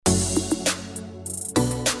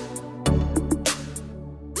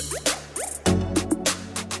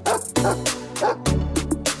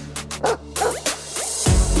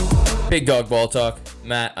Big Dog Ball Talk.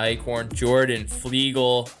 Matt Eichhorn, Jordan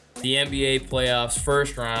Flegel. The NBA playoffs,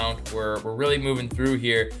 first round. We're really moving through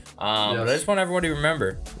here. But I just want everyone to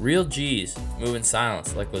remember, real G's move in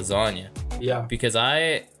silence like lasagna. Yeah. Because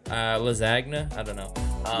lasagna, I don't know.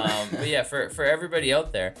 But yeah, for everybody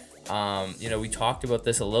out there, we talked about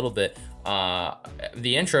this a little bit.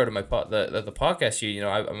 The intro to the podcast here,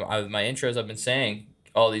 my intros I've been saying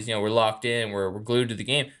all these, we're locked in, we're glued to the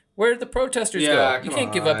game. Where did the protesters go? You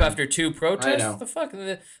can't give up after 2 protests. What the fuck?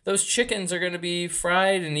 Those chickens are going to be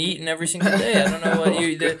fried and eaten every single day. I don't know what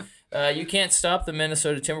you can't stop the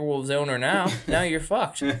Minnesota Timberwolves owner now. Now you're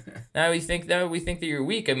fucked. Now we think that you're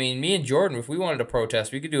weak. I mean, me and Jordan, if we wanted to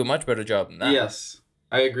protest, we could do a much better job than that. Yes,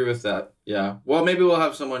 I agree with that. Yeah. Well, maybe we'll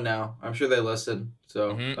have someone now. I'm sure they listen. So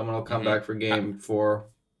someone will come back for game 4,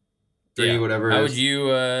 3, whatever it is. How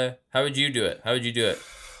would you do it? How would you do it?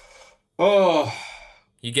 Oh.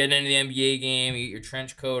 You get into the NBA game, you get your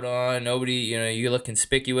trench coat on, nobody, you look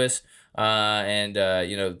conspicuous, and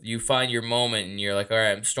you find your moment, and you're like, all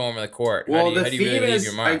right, I'm storming the court. Well, how do you really leave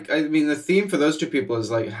your mark? I mean, the theme for those two people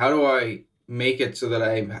is like, how do I make it so that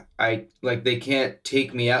I like they can't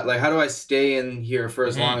take me out? Like, how do I stay in here for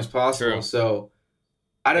as long as possible? True. So,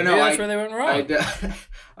 I don't know. That's where they went wrong.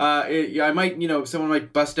 I might, someone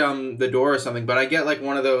might bust down the door or something, but I get like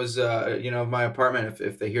one of those, my apartment,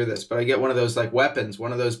 if they hear this, but I get one of those like weapons,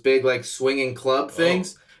 one of those big like swinging club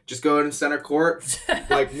things. Just go in center court,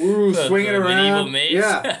 like swing it around. Mace.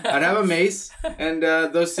 Yeah, I'd have a mace, and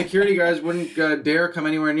those security guards wouldn't dare come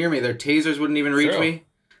anywhere near me. Their tasers wouldn't even reach me.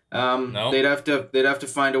 No. They'd have to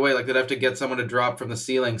find a way. Like they'd have to get someone to drop from the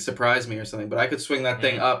ceiling, surprise me or something. But I could swing that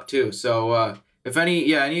thing up too. So. If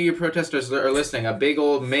any of you protesters are listening, a big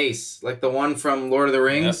old mace, like the one from Lord of the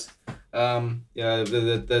Rings,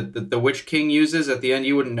 the Witch King uses at the end,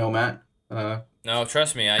 you wouldn't know, Matt. No,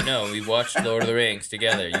 trust me, I know. We watched Lord of the Rings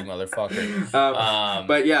together, you motherfucker.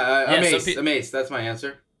 A mace. That's my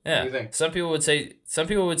answer. Yeah. What do you think? Some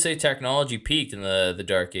people would say technology peaked in the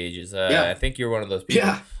Dark Ages. I think you're one of those people.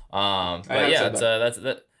 Yeah.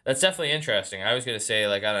 That's definitely interesting. I was gonna say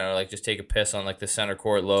just take a piss on like the center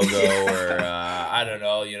court logo, or I don't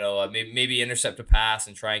know, maybe intercept a pass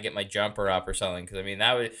and try and get my jumper up or something. Because I mean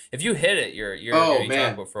that would, if you hit it, you're gonna be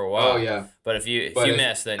talking about for a while. Oh yeah. But if you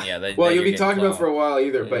miss, then yeah. Well, you'll be talking about for a while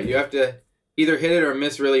either, but you have to either hit it or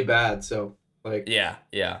miss really bad. So like yeah.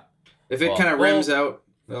 If it kind of rims out,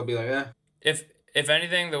 they'll be like If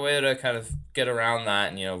anything, the way that I kind of get around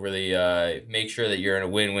that and, really make sure that you're in a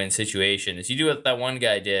win-win situation is you do what that one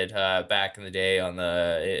guy did back in the day on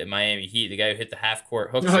the Miami Heat, the guy who hit the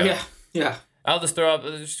half-court hook shot. Oh, yeah. I'll just throw up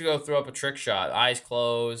a trick shot, eyes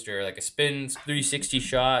closed, or like a spin 360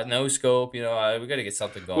 shot, no scope. We got to get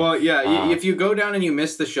something going. Well, yeah, if you go down and you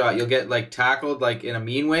miss the shot, you'll get like tackled like in a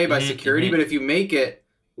mean way by security. But if you make it,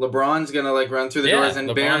 LeBron's gonna like run through the doors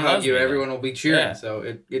and bear hug you. Everyone will be cheering. Yeah. So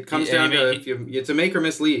it comes down to it's a make or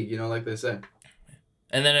miss league, like they say.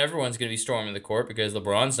 And then everyone's gonna be storming the court because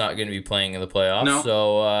LeBron's not gonna be playing in the playoffs. No.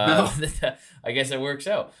 So I guess it works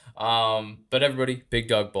out. But everybody, Big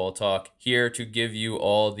Dog Ball Talk here to give you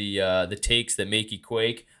all the takes that make you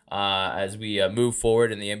quake as we move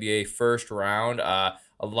forward in the NBA first round.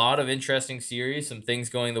 A lot of interesting series, some things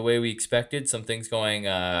going the way we expected, some things going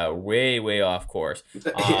way, way off course.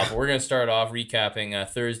 But we're going to start off recapping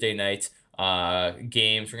Thursday night's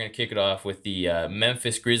games. We're going to kick it off with the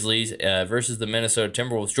Memphis Grizzlies versus the Minnesota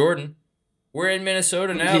Timberwolves. Jordan, we're in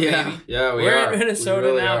Minnesota now, baby. Yeah, we're in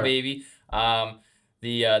Minnesota now, baby.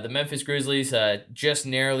 The Memphis Grizzlies just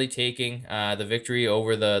narrowly taking the victory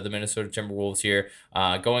over the Minnesota Timberwolves here,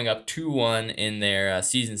 going up 2-1 in their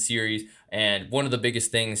season series. And one of the biggest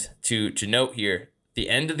things to note here, the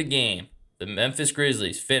end of the game, the Memphis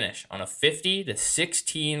Grizzlies finish on a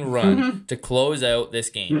 50-16 run to close out this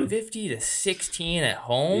game. 50-16 at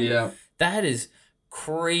home? Yeah. That is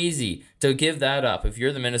crazy to give that up if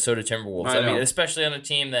you're the Minnesota Timberwolves. I mean, especially on a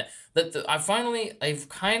team that I've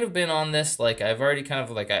kind of been on this, like I've already kind of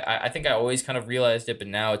like, I think I always kind of realized it, but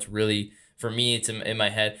now it's really, for me, it's in my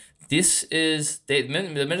head. The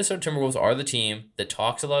Minnesota Timberwolves are the team that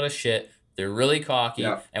talks a lot of shit. They're really cocky,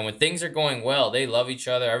 and when things are going well, they love each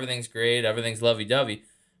other. Everything's great. Everything's lovey-dovey.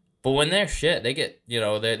 But when they're shit, they get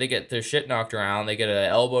they get their shit knocked around. They get an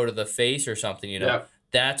elbow to the face or something.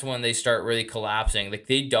 That's when they start really collapsing. Like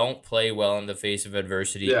they don't play well in the face of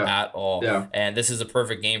adversity at all. Yeah. And this is a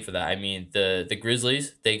perfect game for that. I mean, the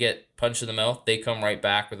Grizzlies, they get punched in the mouth. They come right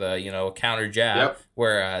back with a counter jab. Yep.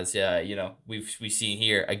 Whereas we've seen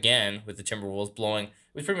here again with the Timberwolves blowing.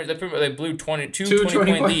 They blew 22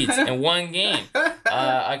 20-point leads in one game.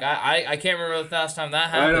 I can't remember the last time that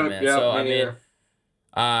happened, man. Yeah, so I mean,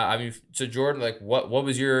 I mean, so Jordan, like, what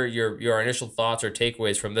was your initial thoughts or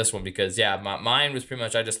takeaways from this one? Because yeah, mine was pretty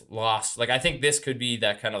much I just lost. Like, I think this could be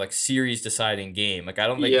that kind of like series deciding game. Like, I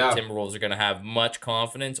don't think the Timberwolves are gonna have much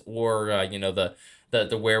confidence or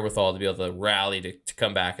the wherewithal to be able to rally to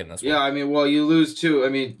come back in this one. Yeah, I mean, well, you lose too. I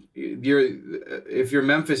mean, if you're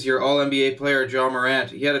Memphis, your All NBA player Ja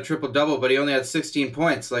Morant, he had a triple double, but he only had 16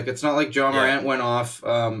 points. Like, it's not like Ja Morant went off,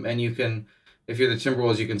 and you can. If you're the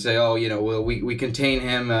Timberwolves, you can say, oh, we contain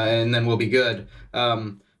him and then we'll be good.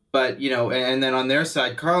 But, and then on their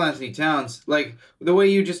side, Karl Anthony Towns, like the way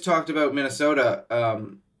you just talked about Minnesota,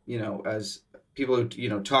 as people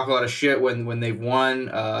who, talk a lot of shit when they've won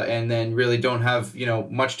and then really don't have,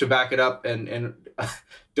 much to back it up and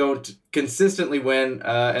don't consistently win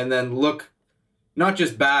and then look not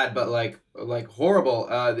just bad, but like horrible.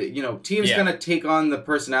 Teams kind of take on the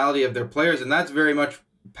personality of their players, and that's very much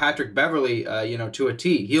Patrick Beverley, to a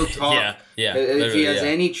T. He'll talk. If he has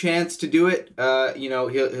any chance to do it,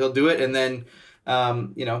 he'll do it, and then,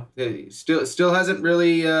 still hasn't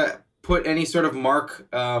really put any sort of mark,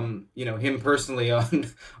 him personally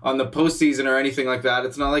on the postseason or anything like that.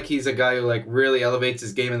 It's not like he's a guy who like really elevates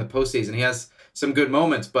his game in the postseason. He has some good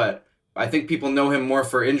moments, but I think people know him more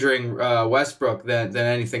for injuring Westbrook than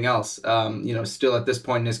anything else. Still at this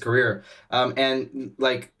point in his career, and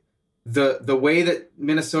like. The way that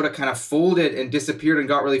Minnesota kind of folded and disappeared and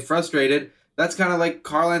got really frustrated, that's kind of like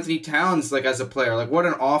Karl Anthony Towns, like as a player. Like what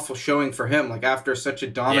an awful showing for him. Like after such a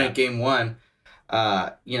dominant game one,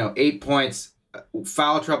 8 points,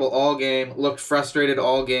 foul trouble all game, looked frustrated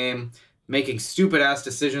all game, making stupid ass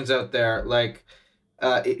decisions out there. Like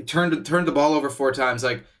it turned the ball over 4 times.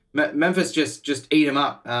 Like Memphis just ate him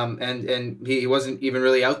up. And he wasn't even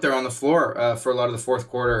really out there on the floor for a lot of the fourth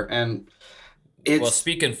quarter. And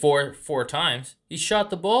speaking four times, he shot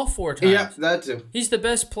the ball 4 times. Yeah, that too. He's the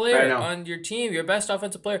best player on your team, your best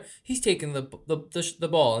offensive player. He's taking the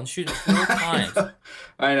ball and shooting 4 times.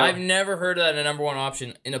 I know. I've never heard of that in a number one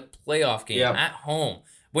option in a playoff game at home.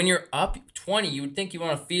 When you're up 20, you would think you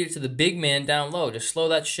want to feed it to the big man down low. Just slow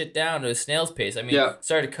that shit down to a snail's pace. I mean,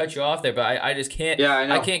 sorry to cut you off there, but I just can't. Yeah, I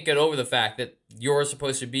know. I can't get over the fact that you're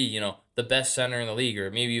supposed to be, the best center in the league, or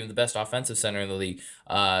maybe even the best offensive center in the league.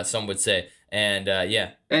 Some would say. And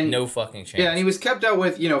no fucking chance. Yeah, and he was kept out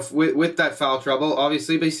with that foul trouble,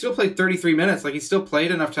 obviously, but he still played 33 minutes. Like he still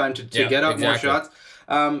played enough time to get up more shots.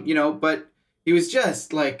 But he was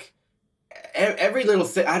just like every little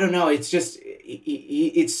thing. I don't know. It's just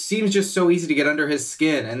it seems just so easy to get under his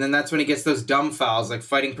skin, and then that's when he gets those dumb fouls, like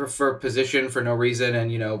fighting for position for no reason,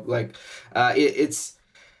 and it's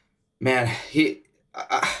man he.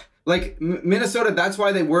 Like Minnesota, that's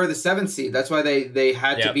why they were the 7th seed. That's why they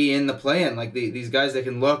had to be in the play-in. Like these guys that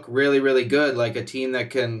can look really, really good. Like a team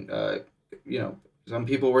that can, some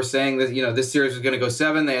people were saying that this series was going to go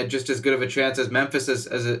 7. They had just as good of a chance as Memphis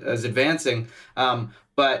as advancing.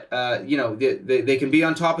 But they can be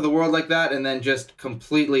on top of the world like that and then just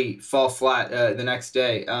completely fall flat the next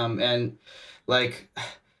day. And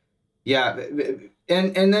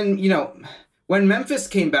then when Memphis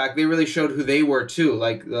came back, they really showed who they were too.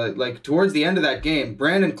 Like towards the end of that game,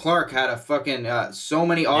 Brandon Clark had a fucking so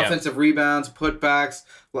many offensive rebounds, putbacks,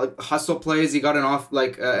 like hustle plays. He got an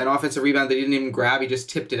offensive rebound that he didn't even grab. He just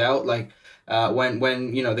tipped it out. Like when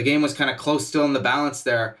the game was kind of close, still in the balance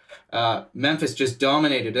there. Memphis just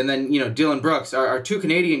dominated, and then Dillon Brooks, our 2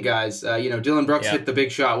 Canadian guys. Dillon Brooks hit the big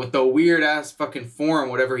shot with the weird ass fucking form,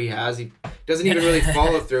 whatever he has. He doesn't even really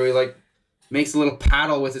follow through. He makes a little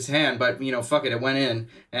paddle with his hand, but fuck it went in.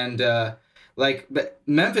 And but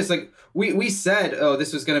Memphis, we said, oh,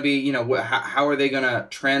 this was gonna be, how are they gonna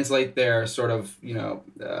translate their sort of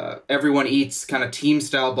everyone eats kind of team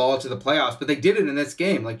style ball to the playoffs? But they did it in this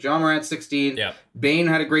game. Like Ja Morant 16, Bane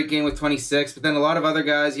had a great game with 26, but then a lot of other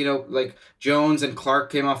guys, like Jones and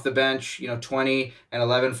Clark came off the bench, 20 and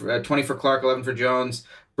 11 20 for Clark, 11 for Jones.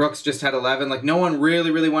 Brooks just had 11. Like no one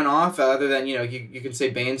really went off other than you can say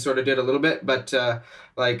Bane sort of did a little bit, but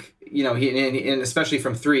he and especially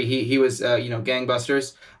from 3 he was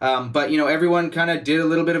gangbusters. But everyone kind of did a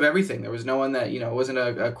little bit of everything. There was no one that it wasn't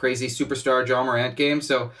a crazy superstar Ja Morant game.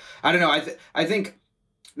 So I don't know. I think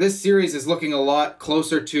this series is looking a lot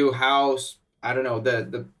closer to how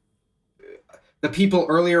the people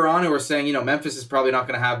earlier on who were saying Memphis is probably not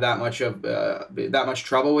going to have that much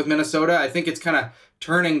trouble with Minnesota. I think it's kind of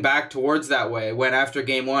turning back towards that way, when after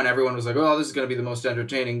game 1 everyone was like, oh, this is going to be the most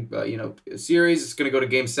entertaining series. It's going to go to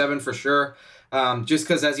game 7 for sure, just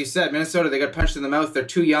because, as you said, Minnesota, they got punched in the mouth. They're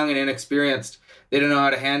too young and inexperienced. They don't know how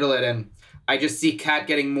to handle it, and I just see Cat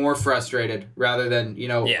getting more frustrated rather than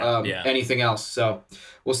anything else. So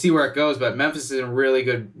we'll see where it goes, but Memphis is in a really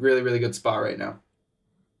good spot right now.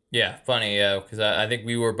 Yeah, funny, because I think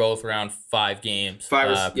we were both around 5 games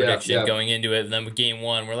prediction going into it. And then with game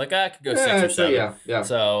one, we're like, I could go 6 or 7. Yeah.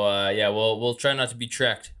 So, we'll try not to be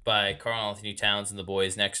trekked by Karl-Anthony Towns and the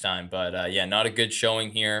boys next time. But, not a good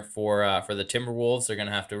showing here for the Timberwolves. They're going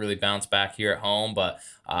to have to really bounce back here at home. But,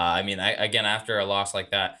 again, after a loss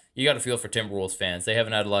like that, you got to feel for Timberwolves fans. They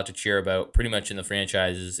haven't had a lot to cheer about pretty much in the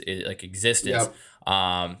franchise's existence.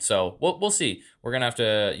 Yep. So we'll see. We're gonna have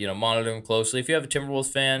to monitor them closely. If you have a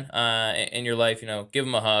Timberwolves fan in your life, give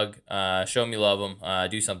them a hug, show them you love them,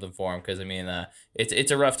 do something for them, because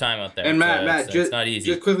it's a rough time out there. And Matt, it's not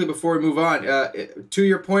easy. Just quickly before we move on, to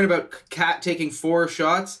your point about Cat taking 4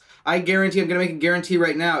 shots, I'm gonna make a guarantee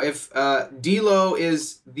right now. If D'Lo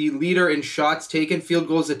is the leader in shots taken, field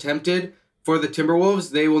goals attempted for the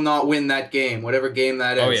Timberwolves, they will not win that game, whatever game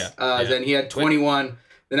that is. Then he had 21.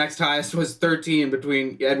 The next highest was 13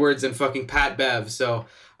 between Edwards and fucking Pat Bev. So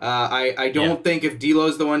I don't think if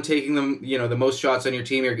D'Lo's the one taking them, the most shots on your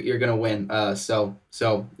team, you're gonna win. So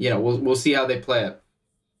we'll see how they play it.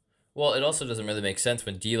 Well, it also doesn't really make sense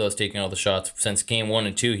when D'Lo's taking all the shots. Since game 1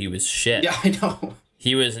 and 2, he was shit. Yeah, I know.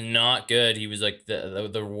 He was not good. He was like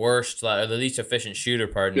the worst, or the least efficient shooter,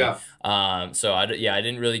 pardon me. So I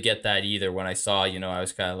didn't really get that either when I saw, I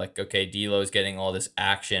was kind of like, okay, D'Lo's getting all this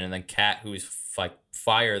action, and then Cat, who was like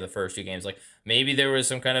fire the first 2 games. Like maybe there was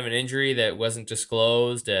some kind of an injury that wasn't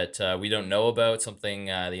disclosed that we don't know about, something,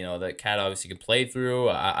 that Cat obviously could play through.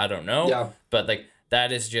 I don't know. Yeah. But like,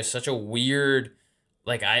 that is just such a weird,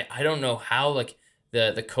 like, I don't know how, like,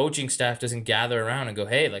 the coaching staff doesn't gather around and go,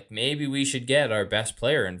 hey, like, maybe we should get our best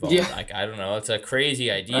player involved. Yeah. Like, I don't know. It's a crazy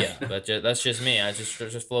idea, but that's just me. I just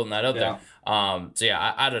floating that out there.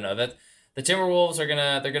 I don't know. That the Timberwolves they're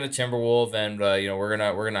gonna Timberwolf, and we're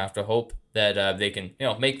gonna have to hope that they can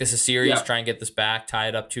make this a series, try and get this back, tie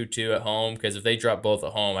it up 2-2 at home, because if they drop both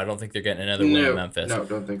at home, I don't think they're getting another win in Memphis. No,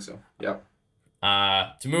 don't think so. Yeah.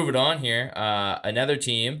 To move it on here, another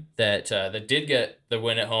team that did get the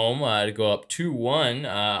win at home to go up 2-1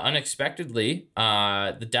 unexpectedly,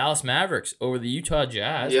 the Dallas Mavericks over the Utah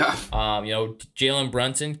Jazz. Yeah. Jalen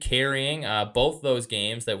Brunson carrying both those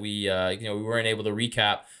games that we weren't able to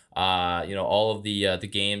recap. All of the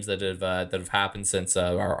games that have happened since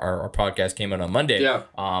our podcast came out on Monday. Yeah.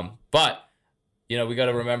 But we got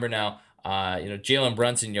to remember now. Jalen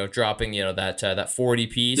Brunson, dropping, that 40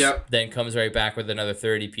 piece, then comes right back with another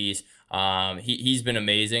 30 piece. He's been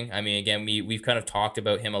amazing. I mean, again, we've kind of talked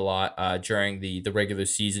about him a lot during the regular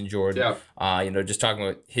season, Jordan. Yeah. Just talking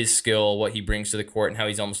about his skill, what he brings to the court, and how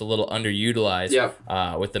he's almost a little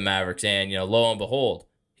underutilized with the Mavericks. And, lo and behold,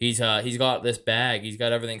 he's got this bag. He's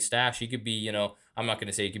got everything stashed. He could be, I'm not going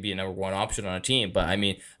to say he could be a number 1 option on a team, but I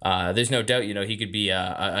mean, there's no doubt, he could be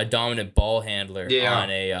a dominant ball handler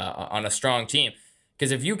on a strong team.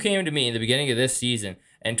 Because if you came to me in the beginning of this season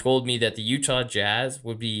and told me that the Utah Jazz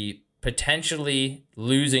would be potentially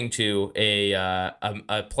losing to a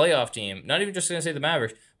playoff team, not even just going to say the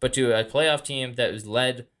Mavericks, but to a playoff team that was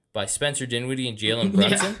led by Spencer Dinwiddie and Jalen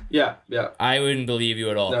Brunson, yeah, I wouldn't believe you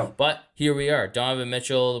at all. No. But here we are, Donovan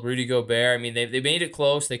Mitchell, Rudy Gobert. I mean, they made it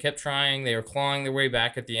close. They kept trying. They were clawing their way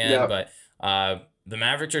back at the end. But the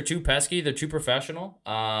Mavericks are too pesky. They're too professional.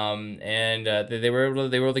 And they were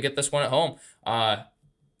able to get this one at home.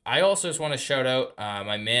 I also just want to shout out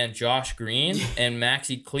my man Josh Green and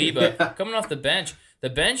Maxi Kleber coming off the bench. The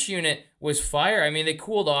bench unit was fire. I mean, they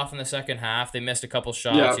cooled off in the second half. They missed a couple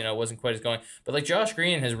shots. It wasn't quite as going. But like Josh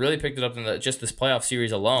Green has really picked it up in just this playoff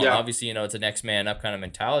series alone. Obviously, it's a next man up kind of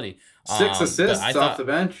mentality. 6 assists off the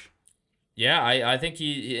bench. Yeah, I think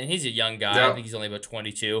he's a young guy. I think he's only about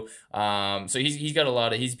 22. So he's got a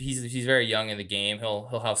lot of he's very young in the game.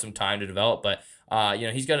 He'll have some time to develop, but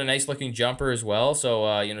he's got a nice looking jumper as well.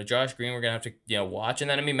 So Josh Green, we're gonna have to watch, and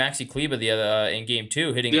then Maxi Kleber the other in game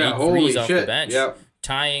 2 hitting 8 threes off the bench. Yeah.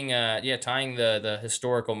 Tying the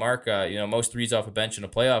historical mark, most threes off a bench in a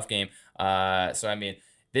playoff game. So I mean,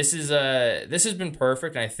 this has been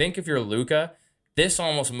perfect. And I think if you're Luka, this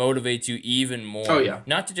almost motivates you even more. Oh yeah.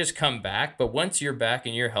 Not to just come back, but once you're back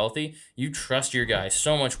and you're healthy, you trust your guys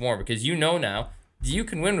so much more, because now you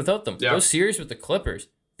can win without them. Yeah. Those series with the Clippers,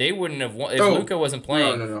 they wouldn't have won if Luka wasn't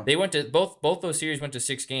playing. No. They went to both those series went to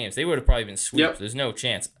 6 games. They would have probably been sweeps. Yep. There's no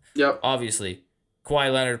chance. Yep. Obviously.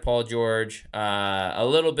 Kawhi Leonard, Paul George, a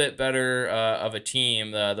little bit better of a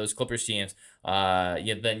team, those Clippers teams,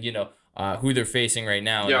 than who they're facing right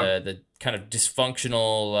now. Yeah. The kind of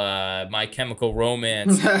dysfunctional, My Chemical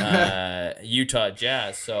Romance Utah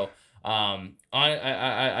Jazz. So I'm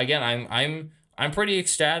pretty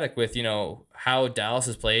ecstatic with how Dallas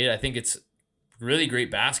has played. I think it's really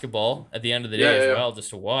great basketball at the end of the day as well,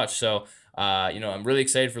 just to watch. So I'm really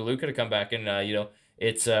excited for Luka to come back and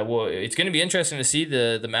it's it's going to be interesting to see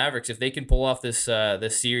the Mavericks if they can pull off this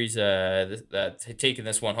series, taking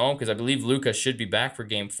this one home, because I believe Luka should be back for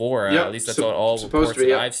Game 4. At least that's what all reports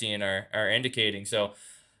that I've seen are indicating. So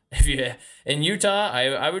if you in Utah,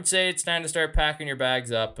 I would say it's time to start packing your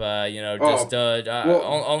bags up.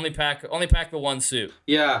 Only pack the one suit.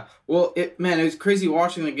 Yeah. Well, it was crazy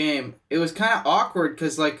watching the game. It was kind of awkward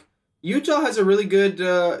because like Utah has a really good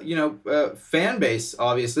fan base.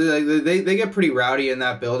 Obviously, like they get pretty rowdy in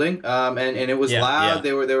that building. And it was loud.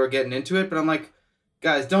 Yeah. They were getting into it, but I'm like,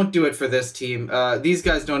 guys, don't do it for this team. These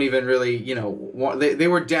guys don't even really, want. They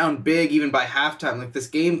were down big even by halftime. Like this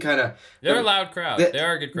game kind of. They're a loud crowd. They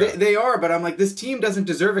are a good crowd. They are, but I'm like, this team doesn't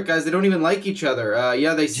deserve it, guys. They don't even like each other.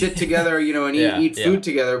 They sit together, and eat food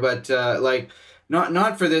together, but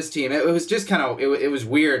not for this team. It was just kind of it was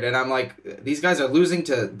weird, and I'm like, these guys are losing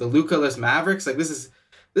to the Luka-less Mavericks. Like this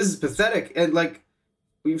is pathetic, and like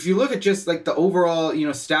if you look at just like the overall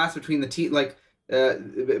stats between the team, like.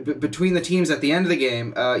 Between the teams at the end of the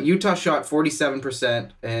game, Utah shot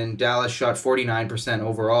 47% and Dallas shot 49%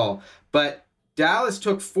 overall. But Dallas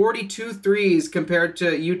took 42 threes compared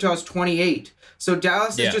to Utah's 28. So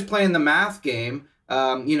Dallas is just playing the math game.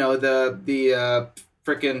 The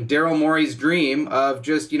freaking Daryl Morey's dream of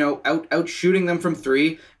just out shooting them from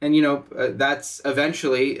three, and that's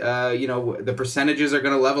eventually the percentages are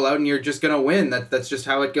going to level out, and you're just going to win. That's just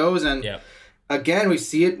how it goes. And again, we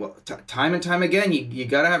see it time and time again. You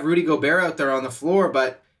got to have Rudy Gobert out there on the floor,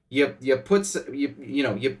 but you put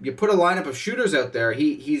a lineup of shooters out there.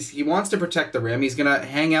 He wants to protect the rim. He's gonna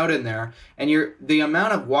hang out in there, and the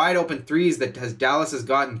amount of wide open threes that Dallas has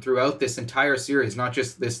gotten throughout this entire series, not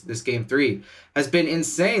just this game 3, has been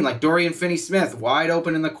insane. Like Dorian Finney-Smith wide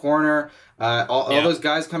open in the corner. All those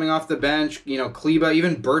guys coming off the bench. Kleba,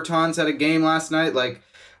 even Bertans had a game last night. Like.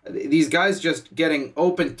 These guys just getting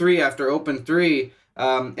open three after open three,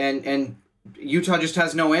 and Utah just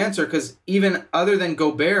has no answer because even other than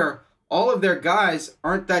Gobert, all of their guys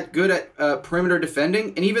aren't that good at perimeter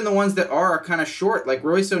defending, and even the ones that are kind of short. Like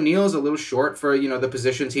Royce O'Neal is a little short for the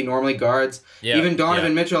positions he normally guards. Yeah, even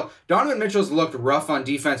Donovan Mitchell. Donovan Mitchell's looked rough on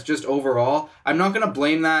defense just overall. I'm not gonna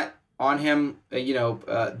blame that on him,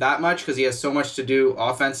 that much because he has so much to do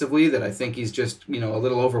offensively that I think he's just, a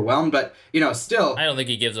little overwhelmed. But, still. I don't think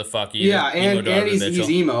he gives a fuck either. Yeah, and he's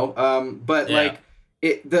emo. But,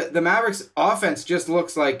 the Mavericks offense just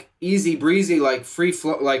looks like easy breezy, like free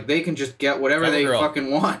flow, like they can just get whatever they fucking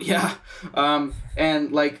want. Yeah.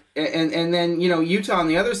 And then, Utah on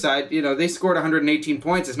the other side, they scored 118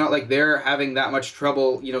 points. It's not like they're having that much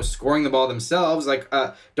trouble, scoring the ball themselves. Like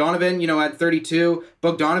Donovan, had 32.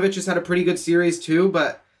 Bogdanovic has had a pretty good series too,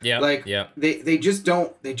 but they just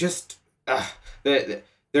don't,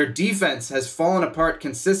 their defense has fallen apart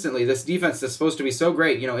consistently. This defense that's supposed to be so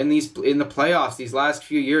great, in the playoffs, these last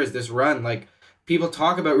few years, this run, like people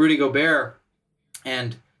talk about Rudy Gobert,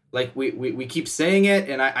 and like we keep saying it,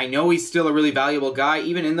 and I know he's still a really valuable guy,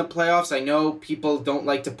 even in the playoffs. I know people don't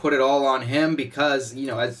like to put it all on him because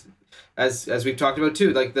as we've talked about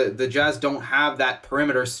too, like the Jazz don't have that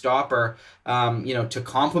perimeter stopper, to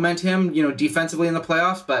complement him, defensively in the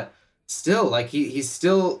playoffs, but still, like he's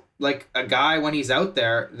still like a guy when he's out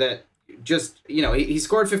there that just, he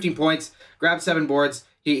scored 15 points, grabbed 7 boards.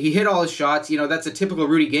 He hit all his shots. That's a typical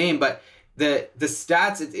Rudy game, but the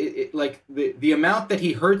stats, like the amount that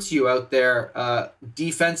he hurts you out there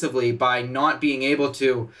defensively by not being able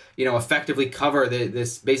to, effectively cover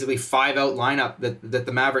this basically 5-out lineup that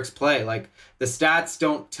the Mavericks play. Like the stats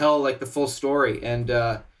don't tell like the full story. And,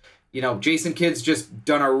 Jason Kidd's just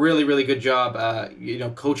done a really, really good job,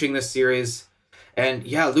 coaching this series. And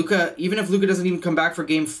yeah, Luka, even if Luka doesn't even come back for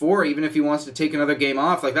game 4, even if he wants to take another game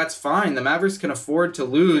off, like that's fine. The Mavericks can afford to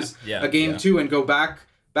lose a game 2 and go back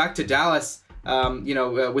to Dallas,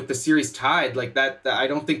 with the series tied. Like that, I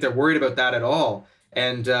don't think they're worried about that at all.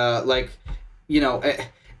 And it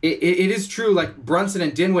is true. Like Brunson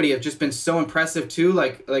and Dinwiddie have just been so impressive too.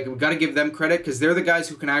 Like we've got to give them credit because they're the guys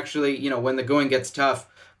who can actually, when the going gets tough,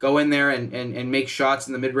 go in there and make shots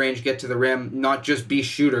in the mid-range, get to the rim, not just be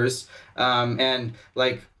shooters. And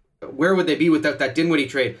like, where would they be without that Dinwiddie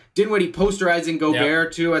trade? Dinwiddie posterizing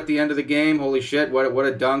Gobert too at the end of the game. Holy shit, what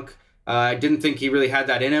a dunk. I didn't think he really had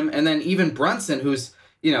that in him. And then even Brunson, who's,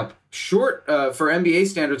 short for NBA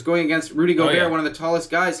standards, going against Rudy Gobert, one of the tallest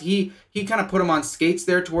guys, he kind of put him on skates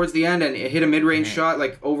there towards the end and hit a mid-range shot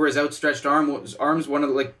like over his outstretched arms, one of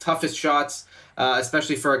the like toughest shots,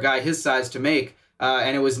 especially for a guy his size to make.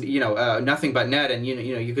 And it was, nothing but net. And,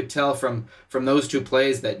 you could tell from those two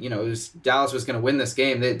plays that, Dallas was going to win this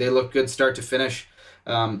game. They looked good start to finish.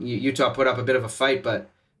 Utah put up a bit of a fight, but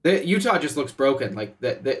Utah just looks broken. Like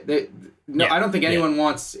no, I don't think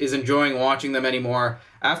anyone is enjoying watching them anymore.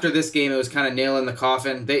 After this game, it was kind of nail in the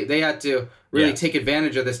coffin. They had to really take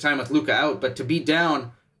advantage of this time with Luka out, but to be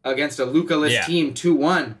down against a Luka-less team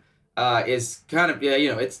 2-1 is kind of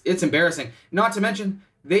it's embarrassing. Not to mention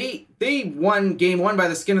they won game 1 by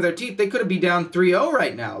the skin of their teeth. They could have been down 3-0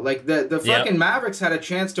 right now. Like the fucking Mavericks had a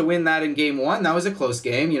chance to win that in game 1. That was a close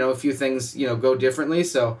game. A few things go differently.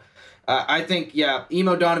 So. I think,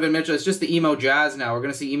 emo Donovan Mitchell. It's just the emo Jazz now. We're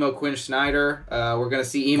going to see emo Quinn Snyder. We're going to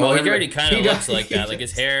see emo... Well, he already kind of looks like that. Like,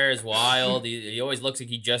 his hair is wild. He always looks like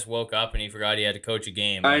he just woke up and he forgot he had to coach a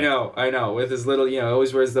game. I know. With his little,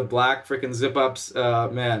 always wears the black freaking zip-ups.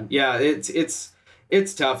 Man, yeah,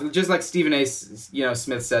 it's tough. Just like Stephen A.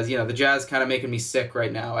 Smith says, the Jazz kind of making me sick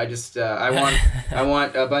right now. I just, I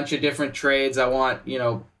want a bunch of different trades. I want,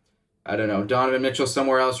 I don't know, Donovan Mitchell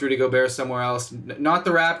somewhere else, Rudy Gobert somewhere else. Not the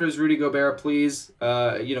Raptors, Rudy Gobert, please.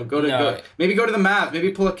 Go to the Mavs.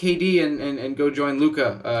 Maybe pull a KD and go join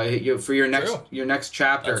Luka for your next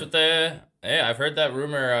chapter. That's what I've heard that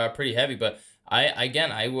rumor pretty heavy, but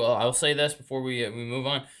I'll say this before we move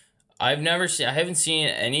on. I haven't seen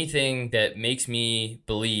anything that makes me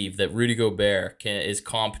believe that Rudy Gobert is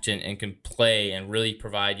competent and can play and really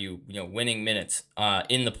provide you winning minutes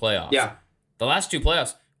in the playoffs. Yeah. The last 2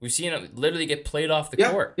 playoffs, we've seen him literally get played off the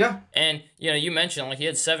court. Yeah. And, you mentioned, like, he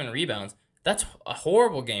had 7 rebounds. That's a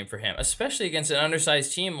horrible game for him, especially against an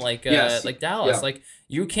undersized team like Dallas. Yeah. Like,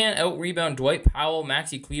 you can't out-rebound Dwight Powell,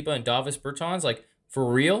 Maxi Kleber, and Davis Bertans. Like,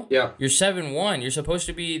 for real? Yeah. You're 7-1. You're supposed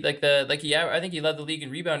to be, I think he led the league in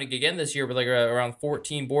rebounding again this year with, around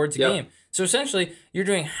 14 boards a game. So essentially, you're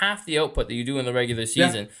doing half the output that you do in the regular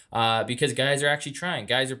season because guys are actually trying.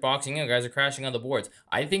 Guys are boxing in. Guys are crashing on the boards.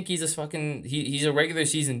 I think he's he's a regular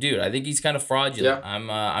season dude. I think he's kind of fraudulent.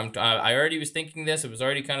 Yeah. I already was thinking this. It was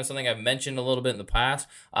already kind of something I've mentioned a little bit in the past.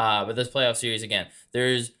 But this playoff series, again,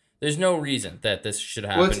 there's no reason that this should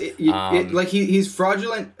happen. Well, he's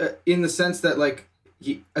fraudulent in the sense that, like,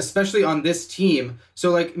 especially on this team. So,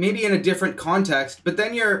 like, maybe in a different context, but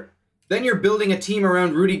then you're building a team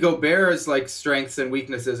around Rudy Gobert's, like, strengths and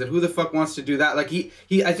weaknesses, and who the fuck wants to do that? Like,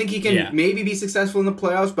 I think he can maybe be successful in the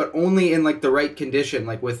playoffs, but only in, like, the right condition,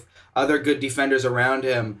 like with other good defenders around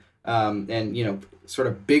him, and sort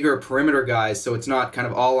of bigger perimeter guys, so it's not kind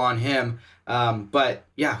of all on him. But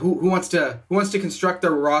yeah, who wants to construct their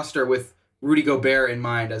roster with Rudy Gobert in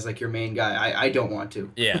mind as, like, your main guy? I don't want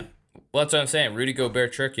to. Yeah. Well, that's what I'm saying. Rudy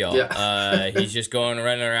Gobert trick, y'all. Yeah. He's just running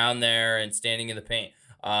around there and standing in the paint.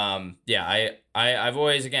 I've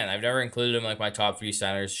always, again, I've never included him like my top 3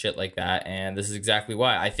 centers, shit like that, and this is exactly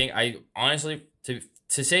why. I think honestly, to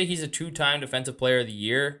say he's a 2-time defensive player of the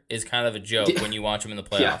year is kind of a joke when you watch him in the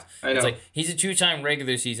playoffs. Yeah, I know. It's like he's a 2-time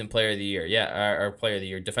regular season player of the year, or player of the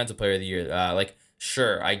year, defensive player of the year.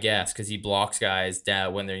 Sure, I guess, because he blocks guys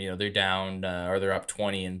down when they're down or they're up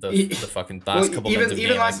 20 in the fucking last couple minutes of the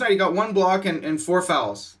game. Even last night, he got 1 block and 4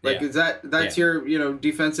 fouls. Like, is that's your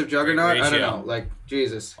defensive juggernaut? I don't know. Like,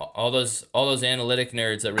 Jesus. All those analytic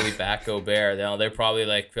nerds that really back Gobert, they're probably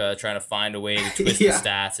like trying to find a way to twist the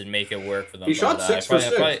stats and make it work for them. He shot 6 for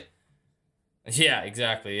 6. Yeah,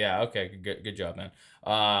 exactly. Yeah, okay, good job, man.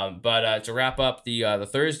 But to wrap up the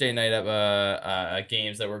Thursday night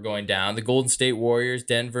games that were going down, the Golden State Warriors,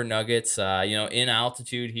 Denver Nuggets, in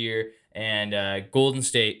altitude here, and Golden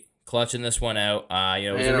State clutching this one out.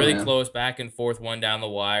 It was a really close back and forth one down the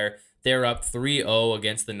wire. They're up 3-0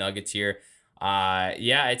 against the Nuggets here. I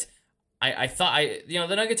thought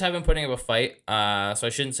the Nuggets have been putting up a fight, so I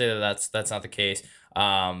shouldn't say that's not the case.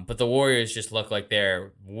 But the Warriors just look like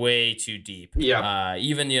they're way too deep. Yeah.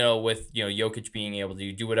 Even with Jokic being able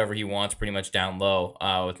to do whatever he wants pretty much down low,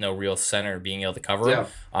 with no real center being able to cover him.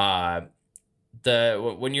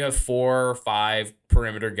 When you have 4 or 5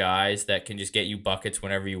 perimeter guys that can just get you buckets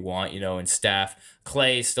whenever you want, and Steph,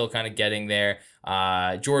 Clay's still kind of getting there.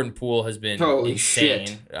 Jordan Poole has been insane.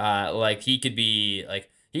 Shit.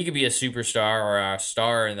 He could be a superstar or a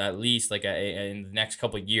star in at least in the next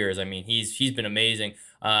couple of years. I mean, he's been amazing.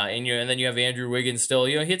 And then you have Andrew Wiggins still.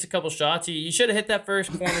 He hits a couple shots. He should have hit that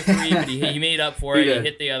first corner 3, but he made up for it. He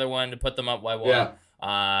hit the other one to put them up by 1.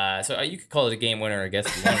 Yeah. So you could call it a game winner, I guess,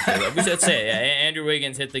 if you want to. We should say, Andrew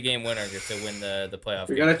Wiggins hit the game winner to win the playoff.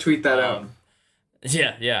 You're gonna tweet that out.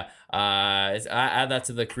 Yeah. Add that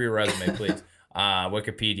to the career resume, please.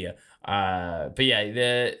 Wikipedia. But yeah,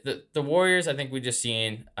 the Warriors, I think we just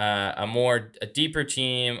seen a deeper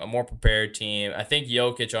team, a more prepared team. I think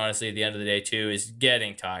Jokic, honestly, at the end of the day too, is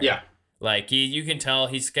getting tired. Yeah. You can tell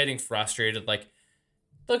he's getting frustrated.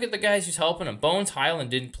 look at the guys who's helping him. Bones Hyland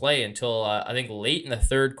didn't play until I think late in the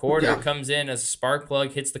third quarter. Yeah. Comes in as a spark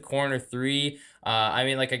plug, hits the corner three. I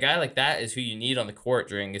mean, like a guy like that is who you need on the court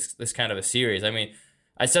during this kind of a series. I mean,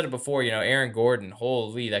 I said it before, Aaron Gordon,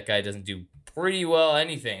 holy, that guy doesn't do pretty well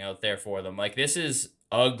anything out there for them. Like, this is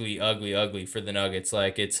ugly, ugly, ugly for the Nuggets.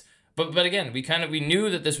 Like, it's, but again, we knew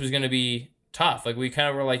that this was going to be tough. Like, we kind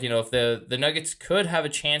of were like, if the Nuggets could have a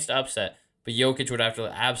chance to upset, but Jokic would have to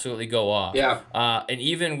absolutely go off. Yeah. And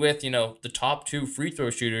even with, the top two free throw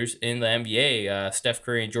shooters in the NBA, Steph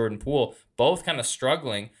Curry and Jordan Poole, both kind of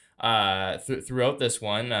struggling throughout this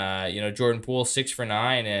one. Jordan Poole 6 for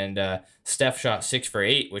 9 and Steph shot 6 for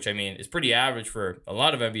 8, which I mean is pretty average for a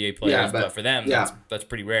lot of NBA players, but for them that's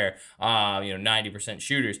pretty rare. 90%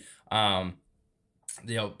 shooters.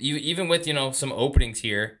 Even with some openings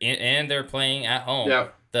here and they're playing at home. Yeah.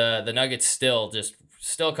 The Nuggets still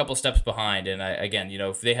a couple steps behind, and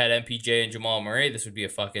if they had MPJ and Jamal Murray, this would be a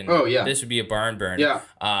this would be a barn burn. Yeah.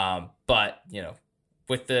 But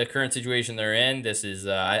with the current situation they're in, this is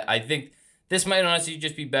I think this might honestly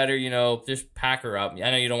just be better. Just pack her up. I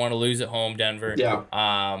know you don't want to lose at home, Denver. Yeah.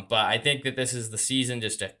 But I think that this is the season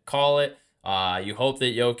just to call it. You hope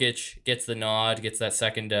that Jokic gets the nod, gets that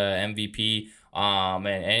second MVP.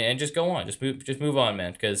 And just go on, just move on,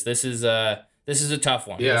 man, because this is a tough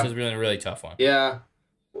one. Yeah. This is really, really tough one. Yeah.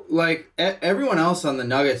 Like everyone else on the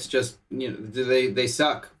Nuggets just they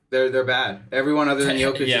suck. They're bad. Everyone other than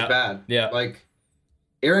Jokic is bad. Yeah. Like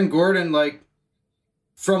Aaron Gordon, like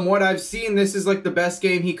from what I've seen, this is like the best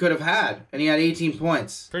game he could have had, and he had 18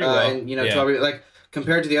 points. Pretty well. And 12, like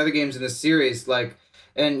compared to the other games in this series, like,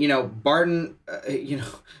 and Barton,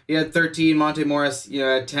 he had 13. Monte Morris,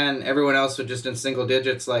 had 10. Everyone else was just in single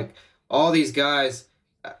digits. Like all these guys.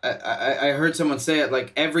 I heard someone say it,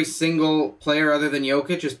 like every single player other than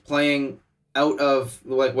Jokic is playing out of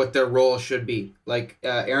like what their role should be. Like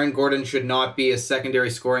Aaron Gordon should not be a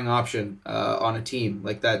secondary scoring option on a team.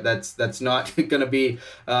 Like that's not going to be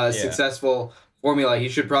a successful formula. He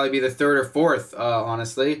should probably be the third or fourth,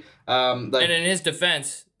 honestly. And in his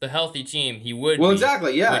defense, the healthy team, he would Well, be,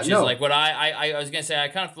 exactly, yeah. Which is like what I was going to say. I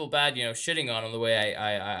kind of feel bad, shitting on him the way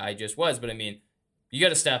I just was. But I mean, you got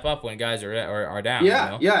to step up when guys are down.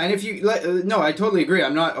 Yeah, and if you no, I totally agree.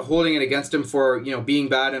 I'm not holding it against him for being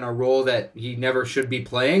bad in a role that he never should be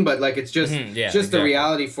playing. But like it's just the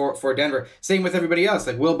reality for Denver. Same with everybody else.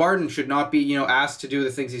 Like Will Barton should not be asked to do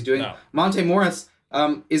the things he's doing. No. Monte Morris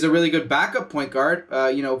is a really good backup point guard.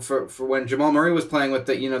 For when Jamal Murray was playing with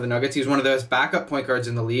the Nuggets, he was one of the best backup point guards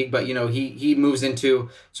in the league. But he moves into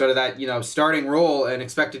sort of that starting role and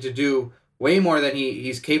expected to do way more than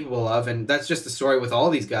he's capable of, and that's just the story with all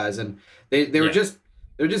these guys. And they're just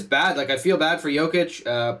bad. Like I feel bad for Jokic,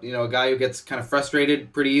 a guy who gets kind of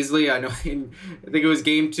frustrated pretty easily. I know. I think it was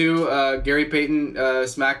game 2. Gary Payton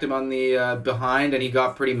smacked him on the behind, and he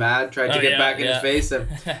got pretty mad. Tried to get back in his face, and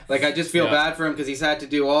like I just feel bad for him because he's had to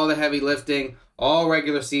do all the heavy lifting all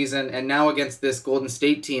regular season, and now against this Golden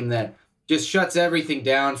State team that just shuts everything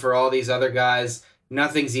down for all these other guys.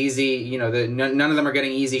 Nothing's easy. None of them are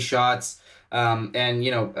getting easy shots. Like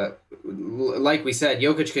we said,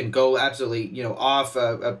 Jokic can go absolutely, off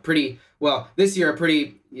a pretty this year a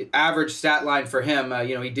pretty average stat line for him.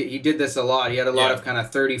 He did this a lot. He had a lot of kind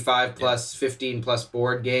of 35 plus, 15 plus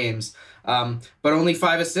board games, but only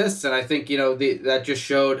 5 assists. And I think that just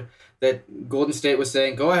showed that Golden State was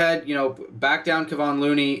saying, go ahead, back down Kevon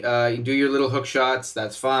Looney, do your little hook shots.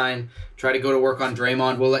 That's fine. Try to go to work on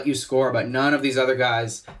Draymond. We'll let you score, but none of these other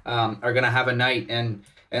guys are gonna have a night.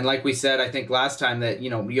 And like we said, I think last time that,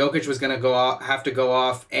 Jokic was going to have to go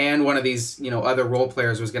off, and one of these, other role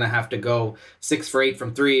players was going to have to go 6 for 8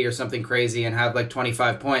 from 3 or something crazy and have like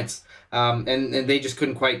 25 points. And they just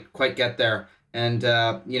couldn't quite get there. And,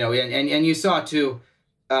 and you saw too,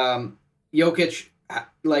 Jokic,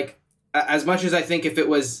 like, as much as I think if it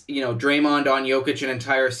was, Draymond on Jokic an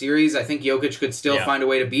entire series, I think Jokic could still find a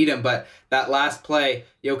way to beat him. But that last play,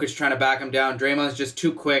 Jokic trying to back him down, Draymond's just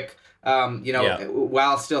too quick.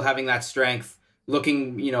 While still having that strength,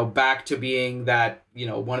 looking, back to being that,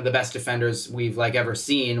 one of the best defenders we've like ever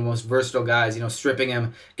seen, most versatile guys, stripping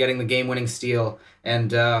him, getting the game-winning steal. And,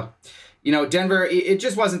 Denver, it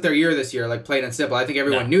just wasn't their year this year, like plain and simple. I think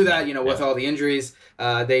everyone knew that, with all the injuries.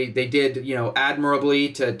 They did, admirably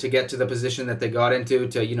to get to the position that they got into,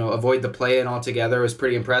 to, avoid the play-in altogether. It was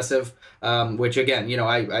pretty impressive, which, again,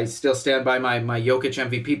 I still stand by my Jokic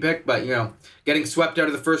MVP pick, but, getting swept out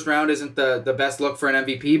of the first round isn't the best look for an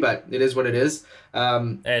MVP, but it is what it is.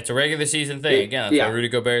 It's a regular season thing. Again, that's why Rudy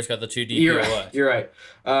Gobert's got the 2 DPOIs. You're right.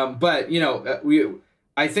 But,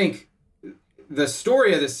 I think the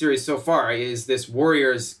story of this series so far is this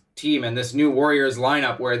Warriors team and this new Warriors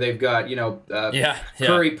lineup where they've got,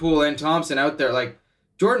 Curry, Poole, and Thompson out there, like,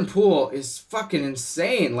 Jordan Poole is fucking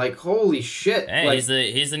insane. Like, holy shit. Hey, like,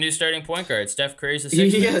 he's the new starting point guard. Steph Curry's the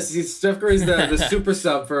sixth. Yes, Steph Curry's the super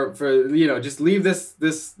sub for just leave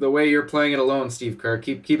this the way you're playing it alone, Steve Kerr.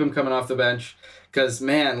 Keep him coming off the bench. Because,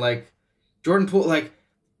 man, like, Jordan Poole, like,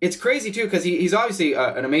 it's crazy, too, because he's obviously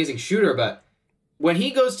an amazing shooter, but when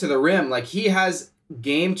he goes to the rim, like, he has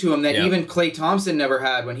game to him that even Klay Thompson never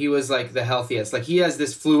had when he was, like, the healthiest. Like, he has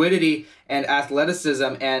this fluidity and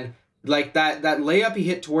athleticism, and like that layup he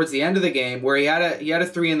hit towards the end of the game where he had a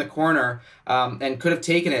three in the corner and could have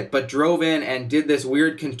taken it, but drove in and did this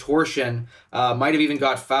weird contortion, might have even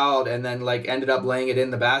got fouled, and then like ended up laying it in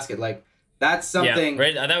the basket. Like, that's something. Yeah,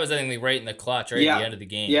 right. That was, I think, right in the clutch, right at the end of the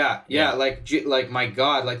game. Yeah. Like my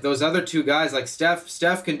God, like those other two guys, like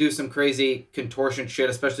Steph can do some crazy contortion shit,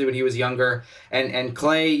 especially when he was younger, and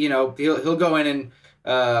Klay, he'll go in and.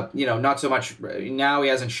 Not so much now, he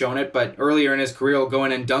hasn't shown it, but earlier in his career he'll go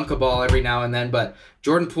in and dunk a ball every now and then. But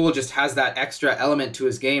Jordan Poole just has that extra element to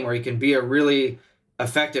his game where he can be a really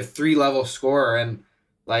effective 3-level scorer, and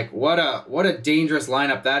like what a dangerous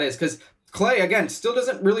lineup that is. Because Klay, again, still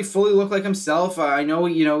doesn't really fully look like himself. I know,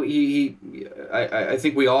 I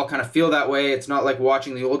think we all kind of feel that way. It's not like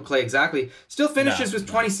watching the old Klay exactly. Still finishes with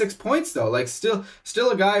 26 points though. Like still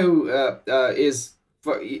a guy who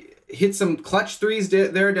hit some clutch threes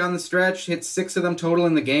there down the stretch, hit 6 of them total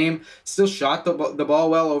in the game, still shot the ball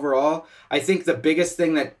well overall. I think the biggest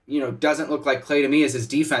thing that, doesn't look like Klay to me is his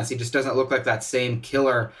defense. He just doesn't look like that same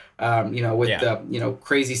killer, the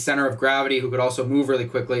crazy center of gravity who could also move really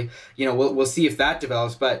quickly. We'll see if that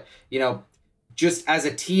develops, but, just as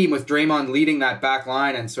a team with Draymond leading that back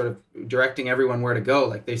line and sort of directing everyone where to go,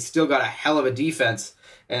 like they've still got a hell of a defense.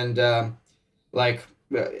 And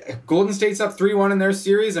Golden State's up 3-1 in their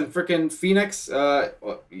series, and frickin' Phoenix,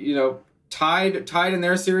 tied in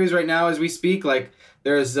their series right now as we speak. Like,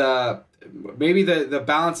 there's maybe the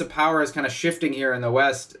balance of power is kind of shifting here in the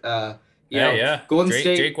West. Golden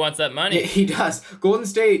State. Jake wants that money. He does. Golden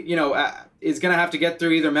State, is gonna have to get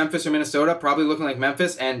through either Memphis or Minnesota. Probably looking like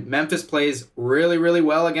Memphis, and Memphis plays really, really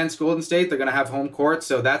well against Golden State. They're gonna have home court,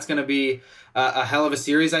 so that's gonna be a hell of a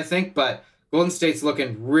series, I think. But Golden State's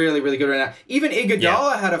looking really, really good right now. Even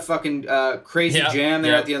Iguodala had a fucking crazy jam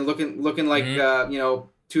there at the end, looking like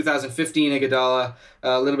 2015 Iguodala,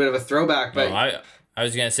 a little bit of a throwback. But I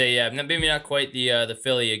was gonna say maybe not quite the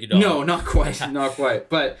Philly Iguodala. No, not quite.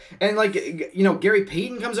 But Gary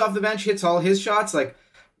Payton comes off the bench, hits all his shots. Like,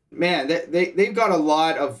 man, they've got a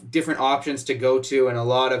lot of different options to go to, and a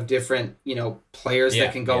lot of different players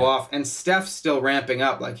that can go off. And Steph's still ramping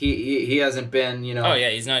up. Like he hasn't been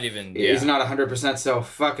he's not even he's not 100%. So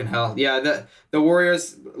fucking hell, the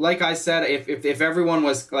Warriors. Like I said, if everyone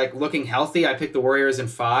was like looking healthy, I picked the Warriors in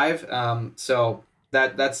 5. So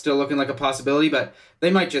that's still looking like a possibility, but they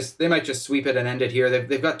might just sweep it and end it here.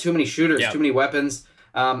 They've got too many shooters, too many weapons,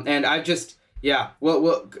 and I just. Yeah,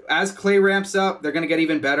 well, as Klay ramps up, they're going to get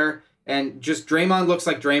even better. And just Draymond looks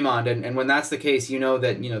like Draymond. And when that's the case,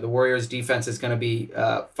 that, the Warriors' defense is going to be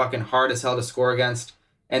fucking hard as hell to score against.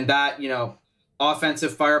 And that,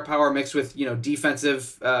 offensive firepower mixed with,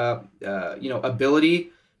 defensive,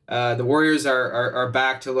 ability, the Warriors are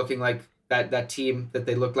back to looking like that team that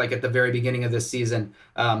they looked like at the very beginning of this season.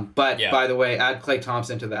 By the way, add Klay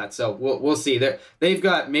Thompson to that. So we'll see. They've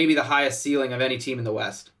got maybe the highest ceiling of any team in the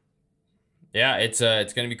West. Yeah, it's going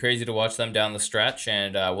to be crazy to watch them down the stretch,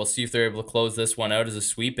 and we'll see if they're able to close this one out as a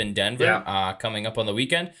sweep in Denver coming up on the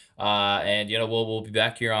weekend. And we'll be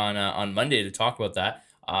back here on Monday to talk about that.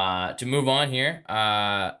 To move on here,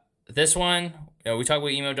 this one, we talk about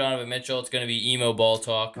emo Donovan Mitchell. It's going to be emo ball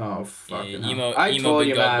talk. Oh fucking I told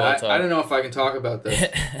you, man. I don't know if I can talk about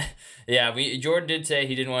this. Yeah, Jordan did say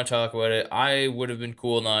he didn't want to talk about it. I would have been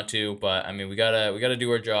cool not to, but I mean, we gotta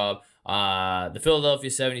do our job. The Philadelphia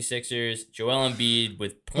 76ers, Joel Embiid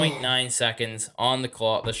with 0.9 seconds on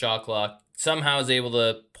the shot clock, somehow is able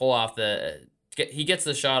to pull off he gets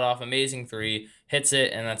the shot off, amazing 3, hits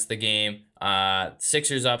it, and that's the game.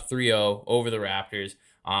 Sixers up 3-0 over the Raptors.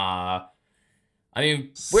 I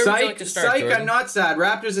mean, where would you like to start, Jordan? I'm not sad.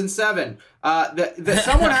 Raptors in 7.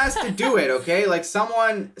 Someone has to do it, okay? Like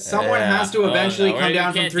someone has to eventually come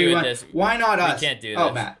down from 3-1. Why not us? We can't do this.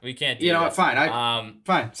 Oh, Matt. We can't do You know what? Fine.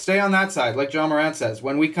 Fine. Stay on that side, like John Morant says.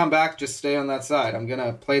 When we come back, just stay on that side. I'm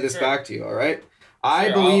gonna play this back to you. All right?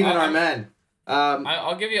 I believe in our men.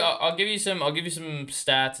 I'll give you some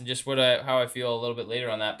stats and just how I feel a little bit later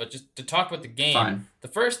on that. But just to talk about the game, fine. The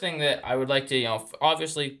first thing that I would like to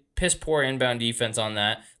obviously piss poor inbound defense on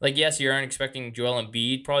that. Like, yes, you aren't expecting Joel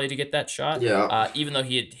Embiid probably to get that shot. Yeah. Even though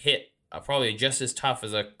he had hit probably just as tough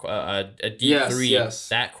as a deep three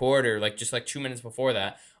that quarter, just 2 minutes before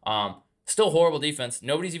that. Still horrible defense.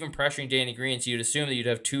 Nobody's even pressuring Danny Green, so you'd assume that you'd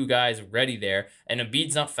have two guys ready there. And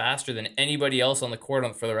Embiid's not faster than anybody else on the court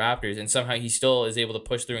for the Raptors, and somehow he still is able to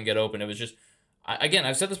push through and get open. It was just, again,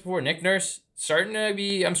 I've said this before, Nick Nurse,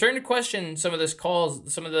 I'm starting to question some of this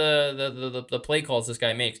calls, some of the play calls this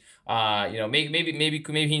guy makes.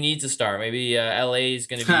 Maybe he needs a star. Maybe LA is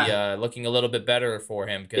going to be looking a little bit better for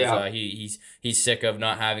him because he's sick of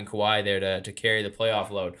not having Kawhi there to carry the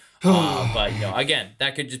playoff load. But again,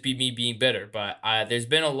 that could just be me being bitter. But there's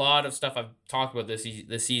been a lot of stuff I've talked about this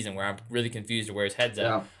season where I'm really confused to where his head's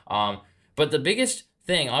at. But the biggest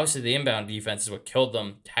thing, obviously, the inbound defense is what killed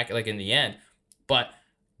them in the end. But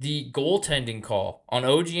the goaltending call on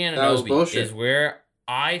OG Anunoby is where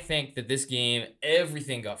I think that this game,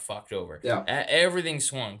 everything got fucked over. Yeah. Everything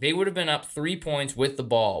swung. They would have been up 3 points with the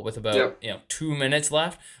ball with about 2 minutes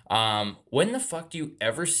left. When the fuck do you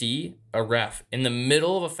ever see a ref in the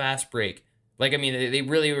middle of a fast break? They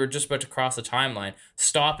really were just about to cross the timeline,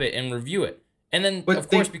 stop it and review it. And then,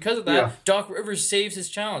 because of that, Doc Rivers saves his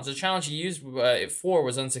challenge. The challenge he used it for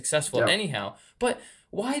was unsuccessful anyhow. But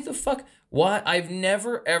why the fuck? Why? I've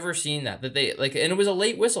never ever seen that they and it was a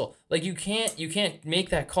late whistle. You can't make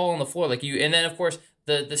that call on the floor and then of course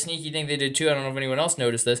the sneaky thing they did too. I don't know if anyone else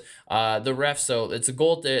noticed this. The refs, so it's a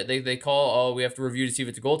goal. They call. We have to review to see if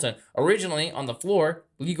it's a goaltend. Originally on the floor,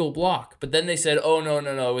 legal block, but then they said, oh no,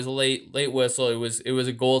 it was a late whistle. It was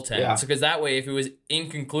a goaltend. Yeah. So because that way, if it was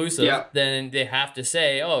inconclusive, then they have to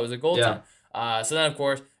say, oh, it was a goaltend. Yeah. So then of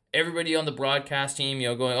course, everybody on the broadcast team,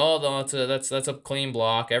 going, oh, no, that's a clean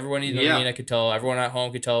block. Everyone in the arena could tell. Everyone at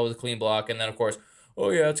home could tell it was a clean block. And then, of course, oh,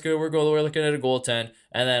 yeah, it's good. We're looking at a goaltend.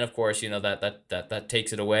 And then, of course, that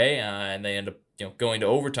takes it away. And they end up, going to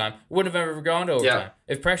overtime. Wouldn't have ever gone to overtime.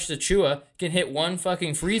 Yeah. If Precious Achiuwa can hit one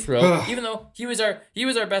fucking free throw, even though he was our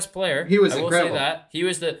best player. He was incredible. I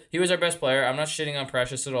will say that. He was our best player. I'm not shitting on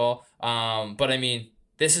Precious at all. But I mean,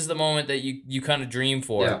 this is the moment that you kind of dream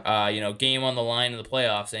for. Yeah. Game on the line in the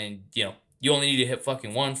playoffs, and you only need to hit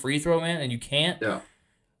fucking one free throw, man, and you can't. Yeah.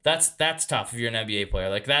 That's tough if you're an NBA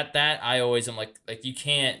player. That I always am like you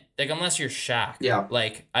can't, unless you're Shaq. Yeah.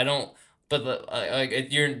 I don't. But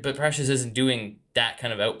but Precious isn't doing that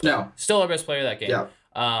kind of output. No. Still our best player that game. Yeah.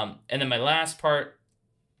 And then my last part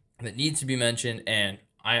that needs to be mentioned, and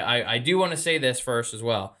I do want to say this first as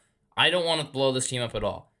well. I don't want to blow this team up at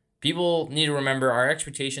all. People need to remember our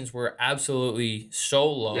expectations were absolutely so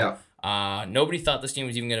low. Yeah. Nobody thought this team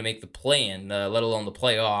was even going to make the play-in, let alone the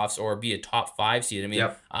playoffs, or be a top 5 seed. I mean,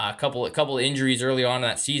 a couple injuries early on in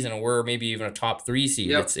that season, and we're maybe even a top 3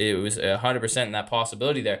 seed. Yep. It was 100% in that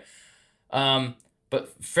possibility there.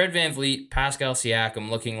 But Fred VanVleet, Pascal Siakam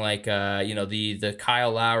looking like the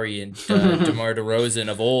Kyle Lowry and DeMar DeRozan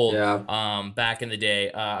of old. Back in the day,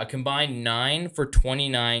 a combined 9 for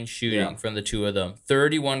 29 shooting from the two of them,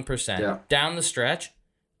 31% down the stretch.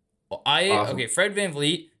 Fred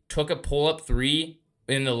VanVleet took a pull-up 3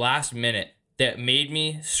 in the last minute that made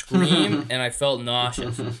me scream and I felt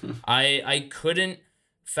nauseous. I couldn't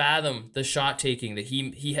fathom the shot taking that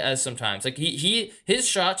he has sometimes. His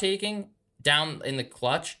shot taking down in the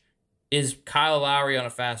clutch is Kyle Lowry on a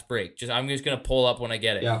fast break. I'm just going to pull up when I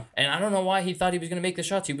get it. Yeah. And I don't know why he thought he was going to make the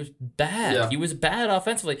shots. He was bad. Yeah. He was bad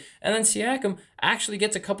offensively. And then Siakam actually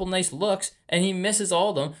gets a couple nice looks, and he misses all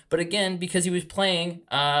of them. But again, because he was playing,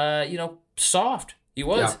 soft. He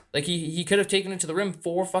was. Yeah. He could have taken it to the rim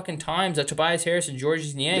 4 fucking times at Tobias Harris and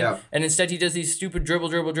Georges Niang. And instead he does these stupid dribble,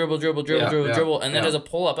 and then does a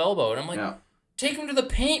pull-up elbow. And I'm like, take him to the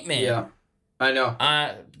paint, man. Yeah. I know.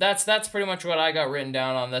 That's pretty much what I got written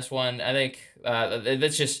down on this one. I think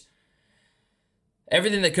that's just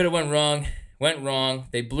everything that could have went wrong.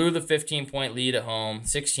 They blew the 15-point lead at home.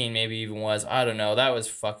 16 maybe even was. I don't know. That was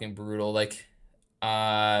fucking brutal.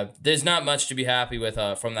 There's not much to be happy with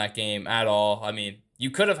from that game at all. I mean,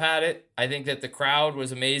 you could have had it. I think that the crowd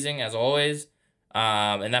was amazing as always,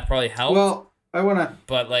 and that probably helped. Well, I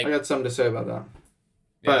got something to say about that.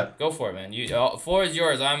 But go for it, man. Floor is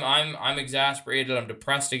yours. I'm exasperated. I'm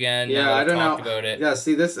depressed again. Yeah, I don't know. About it. Yeah,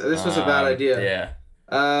 see, this was a bad idea.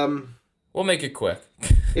 Yeah. We'll make it quick.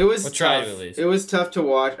 It was we'll tough. Try to at least. It was tough to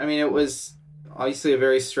watch. I mean, it was obviously a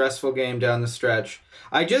very stressful game down the stretch.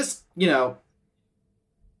 I just,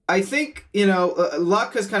 I think,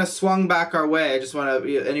 luck has kind of swung back our way. I just want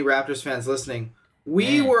to, any Raptors fans listening,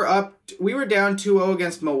 we were down 2-0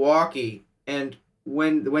 against Milwaukee, and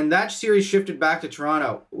when that series shifted back to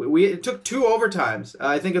Toronto, it took 2 overtimes.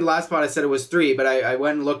 I think in the last spot I said it was 3, but I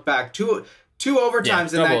went and looked back. Two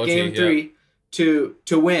overtimes in that game 3 to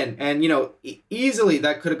win, and easily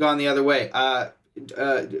that could have gone the other way.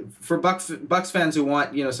 for Bucks fans who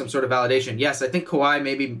want some sort of validation, yes, I think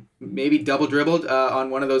Kawhi maybe double dribbled on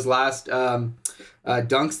one of those last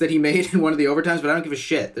dunks that he made in one of the overtimes, but I don't give a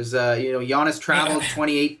shit. There's Giannis traveled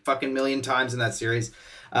 28 fucking million times in that series.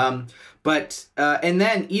 But and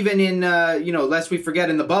then even in lest we forget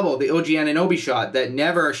in the bubble, the OG Anunoby shot that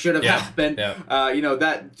never should have happened. Yeah.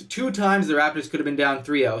 That 2 times the Raptors could have been down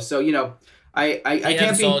 3-0. So I can't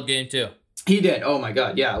had a solid game too. He did. Oh my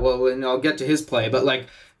God. Yeah. Well, and I'll get to his play, but like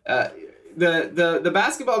the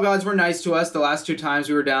basketball gods were nice to us the last 2 times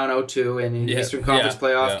we were down 0-2 in the Eastern Conference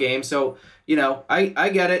playoff game. So I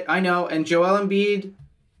get it. I know. And Joel Embiid,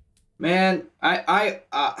 man, I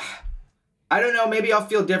don't know. Maybe I'll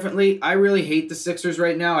feel differently. I really hate the Sixers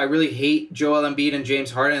right now. I really hate Joel Embiid and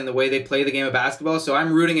James Harden and the way they play the game of basketball. So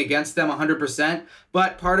I'm rooting against them 100%.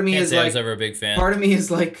 But part of me is like, I was ever a big fan. Part of me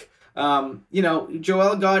is like,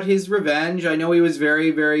 Joel got his revenge. I know he was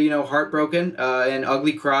very, very, heartbroken and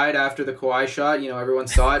ugly cried after the Kawhi shot. Everyone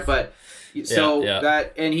saw it, but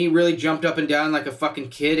that, and he really jumped up and down like a fucking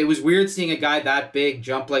kid. It was weird seeing a guy that big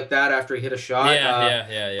jump like that after he hit a shot.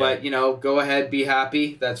 Yeah. But go ahead, be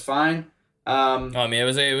happy. That's fine. I mean, it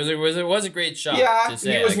was a great shot. Yeah, to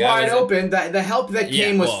say. He was wide open. The help that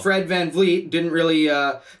came was Fred VanVleet didn't really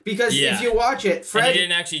because if you watch it, Fred and he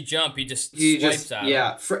didn't actually jump. He just swipes at him.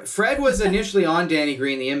 Yeah, Fred was initially on Danny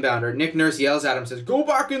Green, the inbounder. Nick Nurse yells at him, says, "Go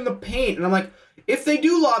back in the paint," and I'm like, if they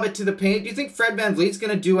do lob it to the paint, do you think Fred VanVleet's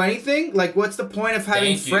going to do anything? Like, what's the point of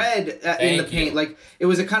having Fred in the paint? Like, it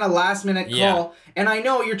was a kind of last-minute call. And I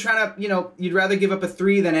know you're trying to, you'd rather give up a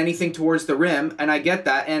 3 than anything towards the rim, and I get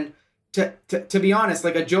that. And to be honest,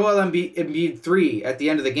 like a Joel Embiid 3 at the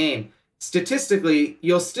end of the game, statistically,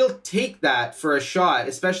 you'll still take that for a shot,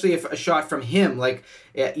 especially if a shot from him. Like,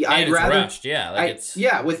 I'd rather rushed,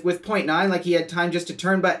 with 0.9, like he had time just to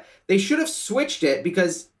turn, but they should have switched it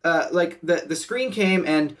because the screen came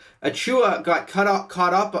and Achua got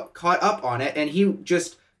caught up on it, and he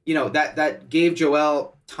just that gave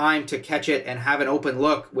Joel time to catch it and have an open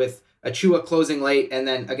look with Achua closing late, and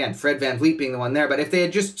then again Fred VanVleet being the one there. But if they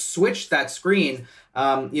had just switched that screen,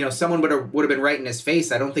 someone would have been right in his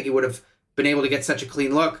face. I don't think he would have been able to get such a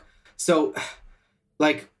clean look. So,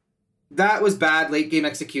 like, that was bad late game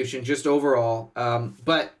execution just overall.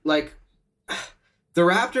 But like, the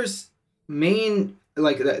Raptors' main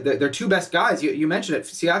their 2 best guys, you mentioned it,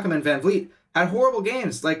 Siakam and VanVleet, had horrible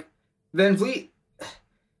games. Like VanVleet.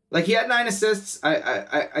 Like, he had 9 assists.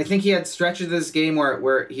 I think he had stretches of this game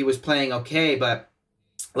where he was playing okay, but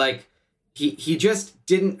like he just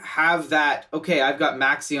didn't have that. Okay, I've got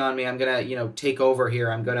Maxey on me. I'm gonna take over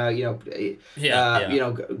here. I'm gonna go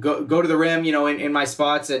to the rim. In my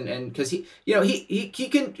spots and because he had a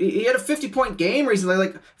 50-point game recently.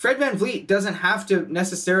 Like, Fred VanVleet doesn't have to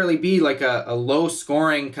necessarily be like a low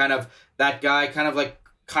scoring kind of that guy, kind of like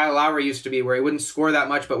Kyle Lowry used to be, where he wouldn't score that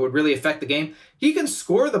much but would really affect the game. He can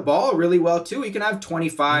score the ball really well too. He can have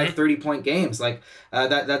 25, 30-point games. Like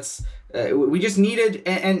that's we just needed,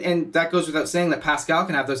 and that goes without saying that Pascal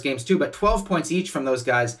can have those games too, but 12 points each from those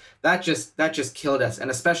guys, that just killed us.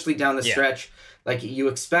 And especially down the stretch, like you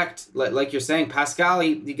expect, like you're saying, Pascal,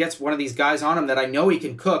 he gets one of these guys on him that I know he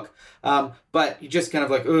can cook. But you just kind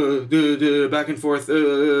of like back and forth.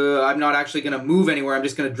 I'm not actually going to move anywhere. I'm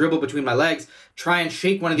just going to dribble between my legs, try and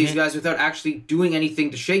shake one of these guys without actually doing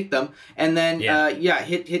anything to shake them, and then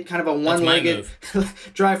hit kind of a one-legged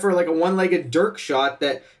drive for like a one-legged Dirk shot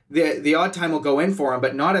that the odd time will go in for him,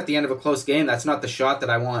 but not at the end of a close game. That's not the shot that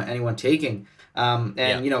I want anyone taking.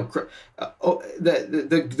 The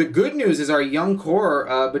good news is our young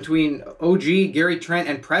core between OG, Gary Trent,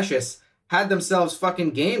 and Precious had themselves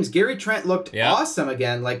fucking games. Gary Trent looked awesome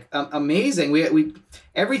again, like amazing. We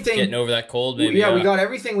everything getting over that cold. Maybe we got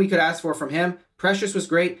everything we could ask for from him. Precious was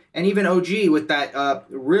great, and even OG with that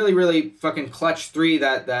really really fucking clutch 3,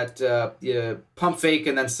 that pump fake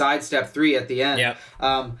and then sidestep 3 at the end. Yeah.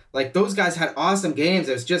 Like those guys had awesome games.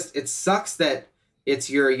 It sucks that it's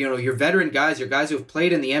your veteran guys, your guys who have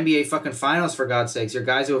played in the NBA fucking finals, for God's sakes, your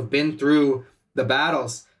guys who have been through the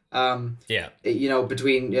battles. Between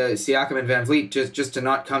Siakam and VanVleet, just to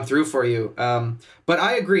not come through for you. But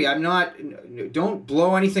I agree. Don't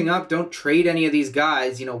blow anything up. Don't trade any of these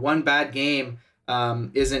guys. One bad game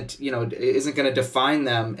isn't going to define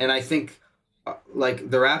them. And I think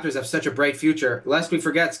the Raptors have such a bright future. Lest we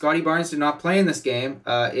forget, Scotty Barnes did not play in this game.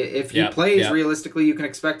 If he plays, realistically, you can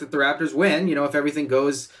expect that the Raptors win. If everything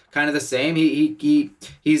goes kind of the same,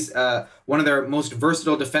 he's one of their most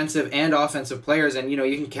versatile defensive and offensive players, and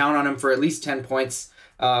you can count on him for at least 10 points,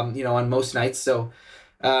 on most nights. So,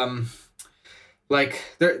 like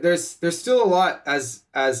there's still a lot as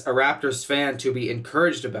a Raptors fan to be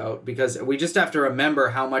encouraged about, because we just have to remember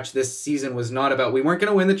how much this season was not about. We weren't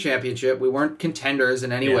going to win the championship. We weren't contenders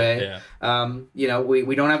in any way. Yeah. You know,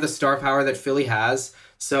 we don't have the star power that Philly has.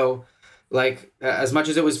 So, like, as much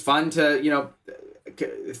as it was fun to, you know,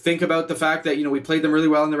 think about the fact that, you know, we played them really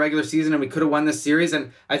well in the regular season and we could have won this series,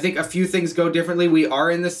 and I think a few things go differently. We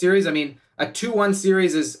are in this series. I mean, a 2-1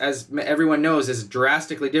 series is, as everyone knows, is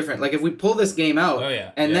drastically different. Like, if we pull this game out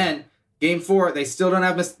then game 4, they still don't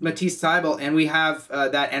have Matisse Thybulle, and we have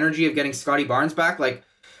that energy of getting Scotty Barnes back. Like,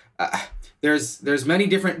 there's many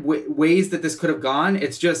different ways that this could have gone.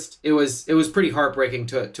 It's just, it was pretty heartbreaking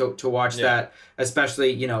to watch that, especially,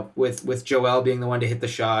 you know, with Joel being the one to hit the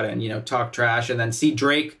shot and, you know, talk trash, and then see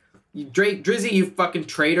Drake, Drizzy, you fucking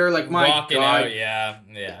traitor. Like, my walking God. Out,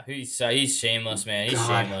 yeah. He's shameless, man. He's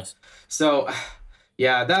shameless. So,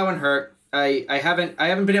 yeah, that one hurt. I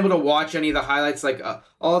haven't been able to watch any of the highlights, like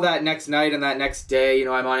all that next night and that next day. You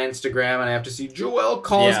know, I'm on Instagram and I have to see Joel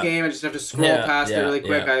Call's game. I just have to scroll past it really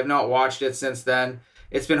quick. I have not watched it since then.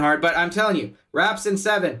 It's been hard, but I'm telling you, Raps in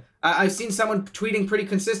 7. I've seen someone tweeting pretty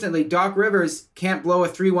consistently, Doc Rivers can't blow a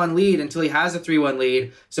 3-1 lead until he has a 3-1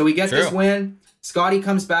 lead. So we get this win. Scotty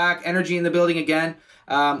comes back, energy in the building again.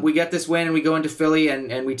 We get this win and we go into Philly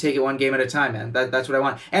and we take it one game at a time, man. That's what I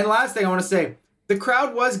want. And last thing I want to say, the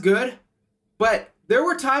crowd was good, but there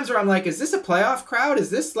were times where I'm like, is this a playoff crowd? Is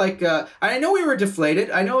this like, I know we were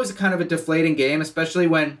deflated. I know it was kind of a deflating game, especially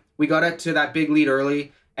when we got it to that big lead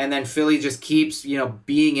early and then Philly just keeps, you know,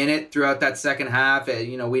 being in it throughout that second half.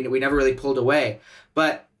 You know, we never really pulled away.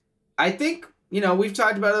 But I think, you know, we've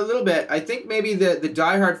talked about it a little bit. I think maybe the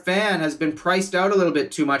diehard fan has been priced out a little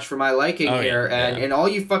bit too much for my liking here. And all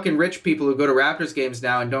you fucking rich people who go to Raptors games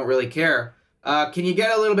now and don't really care, can you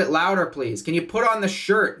get a little bit louder, please? Can you put on the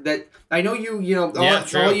shirt that I know all you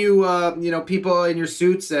you know, people in your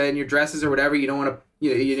suits and your dresses or whatever, you don't want to,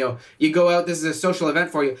 you know, you go out, this is a social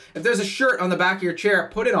event for you. If there's a shirt on the back of your chair,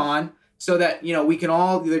 put it on so that, you know, we can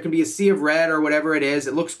all, there can be a sea of red or whatever it is.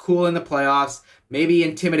 It looks cool in the playoffs. Maybe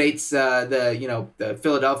intimidates the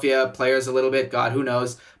Philadelphia players a little bit. God, who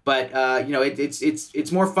knows? But you know,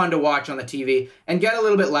 it's more fun to watch on the TV and get a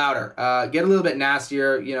little bit louder, get a little bit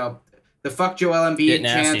nastier. You know, the fuck Joel Embiid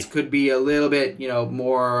chants could be a little bit, you know,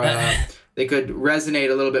 more. They could resonate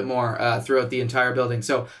a little bit more throughout the entire building.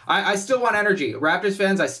 So I still want energy, Raptors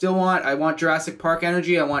fans. I want Jurassic Park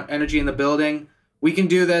energy. I want energy in the building. We can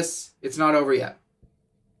do this. It's not over yet.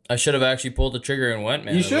 I should have actually pulled the trigger and went,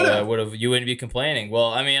 man. You should have. You wouldn't be complaining. Well,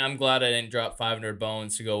 I mean, I'm glad I didn't drop 500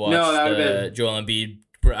 bones to go watch Joel Embiid.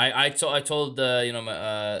 I told you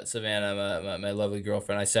know, Savannah, my lovely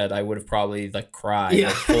girlfriend, I said I would have probably like cried,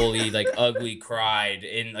 like fully like ugly cried.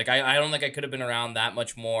 In like I don't think I could have been around that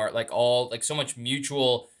much more, like all like so much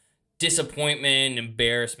mutual disappointment,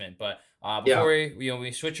 embarrassment. But before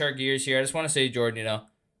we switch our gears here, I just want to say, Jordan, you know,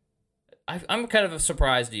 I'm kind of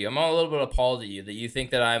surprised at you. I'm a little bit appalled at you that you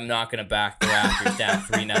think that I'm not going to back the Raptors down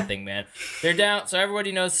 3-0, man. They're down. So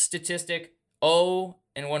everybody knows the statistic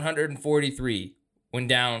 0-143 when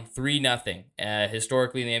down 3-0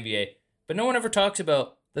 historically in the NBA. But no one ever talks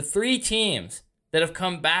about the 3 teams that have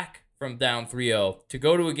come back from down 3-0 to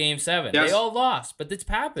go to a Game 7. Yes. They all lost, but it's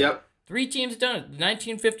happened. Yep. 3 teams have done it. The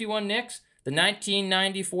 1951 Knicks, the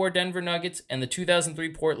 1994 Denver Nuggets, and the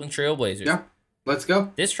 2003 Portland Trailblazers. Yeah. Let's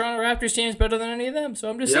go. This Toronto Raptors team is better than any of them. So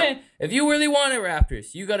I'm just saying, if you really want it,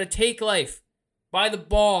 Raptors, you got to take life by the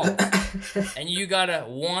ball, and you got to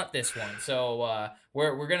want this one. So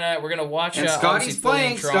we're gonna watch. And Scotty's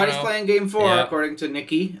playing. Scotty's playing Game 4 according to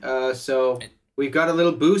Nikki. So we've got a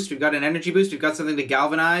little boost. We've got an energy boost. We've got something to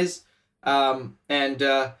galvanize.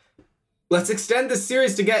 Let's extend this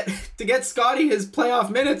series to get Scotty his playoff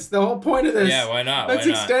minutes. The whole point of this. Yeah, why not? Let's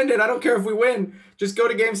extend it. I don't care if we win. Just go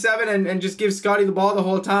to Game 7 and just give Scotty the ball the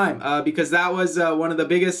whole time. Because that was one of the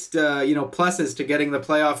biggest pluses to getting the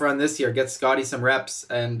playoff run this year. Get Scotty some reps,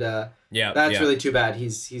 and that's really too bad.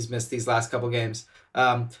 He's missed these last couple games.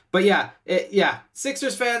 But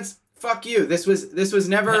Sixers fans, fuck you. This was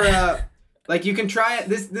never. Like, you can try it.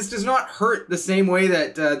 This does not hurt the same way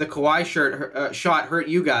that the Kawhi shot hurt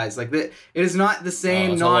you guys. Like, it is not the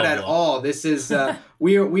same, not at all. This is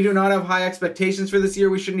we do not have high expectations for this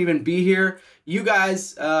year. We shouldn't even be here. You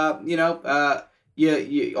guys, all the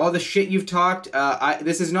shit you've talked.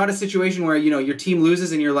 This is not a situation where, you know, your team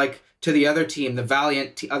loses and you're like to the other team, the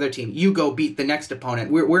valiant other team, you go beat the next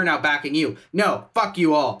opponent. We're now backing you. No, fuck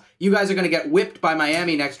you all. You guys are gonna get whipped by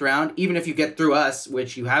Miami next round, even if you get through us,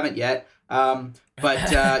 which you haven't yet.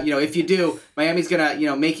 If you do, Miami's gonna, you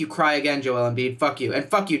know, make you cry again, Joel Embiid. Fuck you. And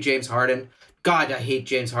fuck you, James Harden. God, I hate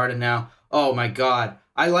James Harden now. Oh my God.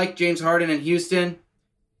 I like James Harden in Houston.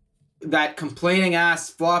 That complaining ass,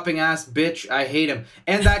 flopping ass bitch, I hate him.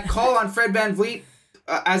 And that call on Fred VanVleet,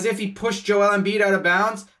 as if he pushed Joel Embiid out of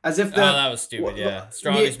bounds, as if that was stupid. Yeah,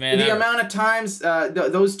 strongest man. The amount of times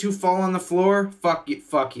those two fall on the floor, fuck you.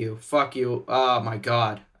 Oh my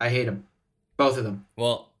god, I hate him, both of them.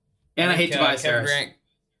 Well, and I hate Tobias Harris. Durant,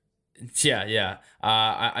 yeah.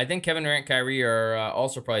 I think Kevin Durant, Kyrie are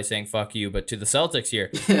also probably saying "fuck you," but to the Celtics here,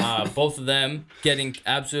 both of them getting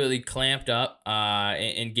absolutely clamped up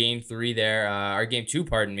in Game 3 there, or Game 2,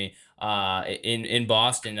 pardon me, in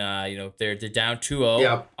Boston. They're down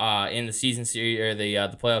 2-0 in the season series or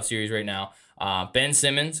the playoff series right now. Ben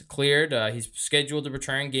Simmons cleared. He's scheduled to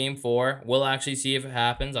return Game 4. We'll actually see if it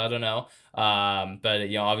happens. I don't know.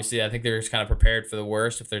 But obviously I think they're just kind of prepared for the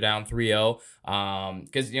worst if they're down 3-0.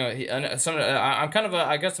 Because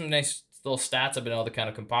I got some nice little stats I've been able to kind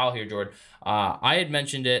of compile here, Jordan. I had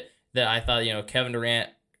mentioned it that I thought Kevin Durant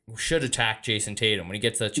should attack Jason Tatum when he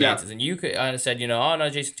gets the chances, and you could said oh no,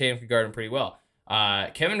 Jason Tatum could guard him pretty well.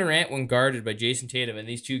 Kevin Durant, when guarded by Jason Tatum in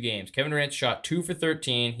these 2 games, Kevin Durant shot 2 for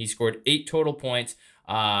 13. He scored 8 total points,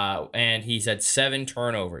 and he's had 7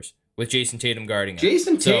 turnovers with Jason Tatum guarding him.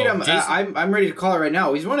 Jason Tatum, I'm ready to call it right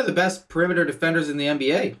now. He's one of the best perimeter defenders in the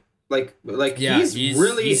NBA.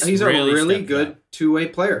 He's a really good two-way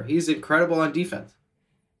player. He's incredible on defense.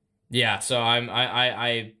 Yeah, so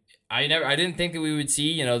I didn't think that we would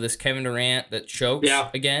see this Kevin Durant that chokes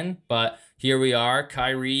again, but here we are.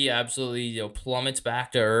 Kyrie absolutely plummets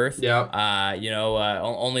back to earth. Yeah.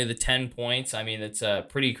 Only the 10 points. I mean, it's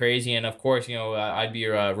pretty crazy. And of course, I'd be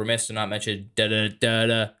remiss to not mention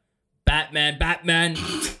Batman,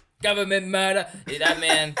 government murder. That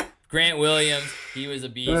man, Grant Williams, he was a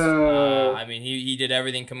beast. He did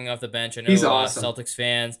everything coming off the bench. I know he's awesome. Celtics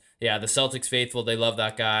fans. Yeah, the Celtics faithful, they love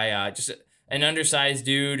that guy. Just an undersized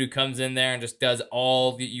dude who comes in there and just does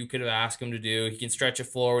all that you could have asked him to do. He can stretch a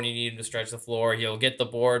floor when you need him to stretch the floor. He'll get the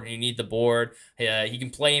board when you need the board. He can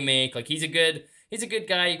play make. He's a good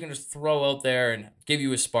guy you can just throw out there and give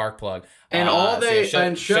you a spark plug. And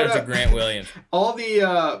shout out to Grant Williams. All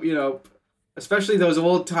the especially those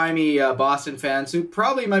old-timey Boston fans who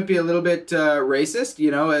probably might be a little bit racist.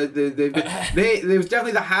 It was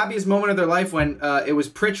definitely the happiest moment of their life when it was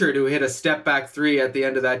Pritchard who hit a step-back 3 at the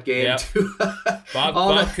end of that game. Yep.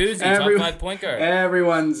 Bob Cousy, top 5 point guard.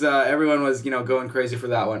 Everyone was going crazy for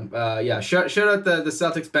that one. Shout out the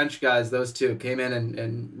Celtics bench guys. Those two came in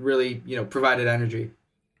and really provided energy.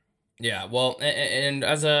 Yeah, well, and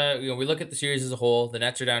as we look at the series as a whole, the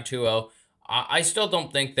Nets are down 2-0. I still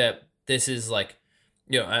don't think that this is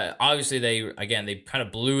obviously they kind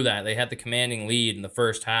of blew that. They had the commanding lead in the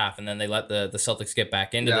first half, and then they let the Celtics get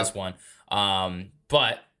back into this one.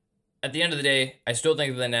 But at the end of the day, I still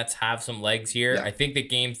think that the Nets have some legs here. Yeah. I think that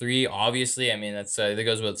Game 3, obviously, that's that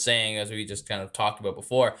goes without saying, as we just kind of talked about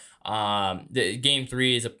before. The Game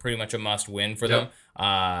 3 is pretty much a must win for them.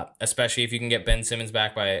 Especially if you can get Ben Simmons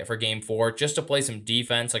back for Game 4, just to play some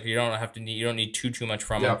defense. You don't need too much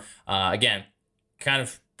from him. Again, kind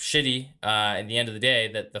of shitty at the end of the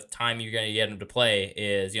day that the time you're going to get him to play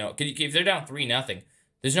is if they're down 3-0,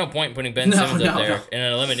 there's no point in putting Ben Simmons up there in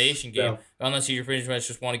an elimination game unless you pretty much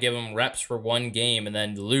just want to give him reps for one game and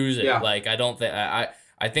then lose it. I don't think I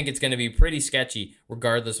think it's going to be pretty sketchy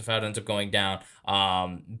regardless of how it ends up going down.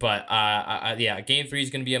 Game 3 is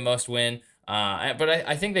going to be a must win. But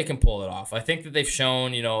I think they can pull it off. I think that they've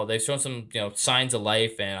shown some signs of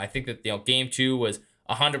life, and I think that Game 2 was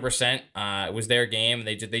 100%. It was their game.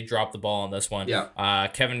 They dropped the ball on this one.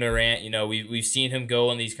 Kevin Durant, we've seen him go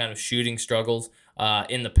on these kind of shooting struggles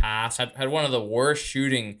in the past. Had one of the worst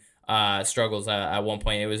shooting struggles at one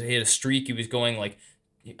point. He had a streak. He was going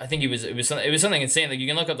I think it was something insane. You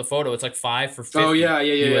can look up the photo. It's 5 for 50. Oh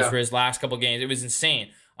yeah. For his last couple games. It was insane.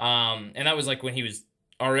 And that was when he was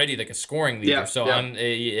already a scoring leader.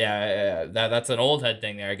 That's an old head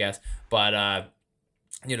thing there, I guess. But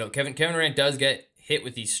Kevin Durant does get hit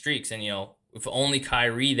with these streaks, and if only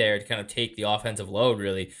Kyrie there to kind of take the offensive load,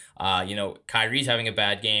 really. Kyrie's having a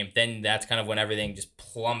bad game, then that's kind of when everything just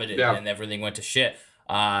plummeted and everything went to shit.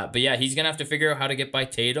 He's gonna have to figure out how to get by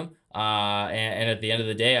Tatum. And at the end of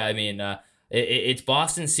the day, it's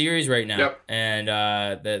Boston series right now, and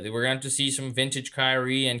we're going to see some vintage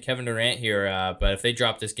Kyrie and Kevin Durant here. But if they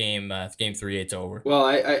drop this game, Game 3, it's over. Well,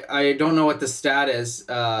 I don't know what the stat is.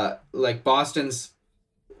 Boston's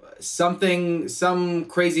some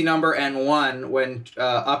crazy number and won when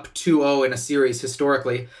up 2-0 in a series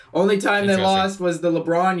historically. Only time they lost was the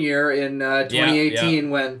LeBron year in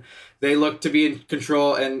 2018 when they looked to be in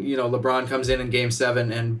control, and LeBron comes in Game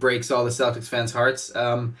 7 and breaks all the Celtics fans' hearts.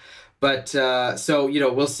 But so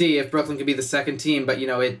we'll see if Brooklyn can be the second team. But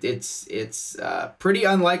it's pretty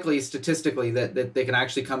unlikely statistically that they can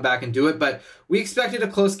actually come back and do it. But we expected a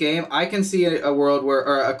close game. I can see a world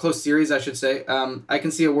or a close series, I should say. I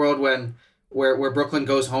can see a world where Brooklyn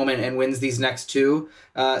goes home and wins these next two.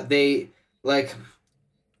 They like.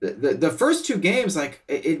 The first two games, like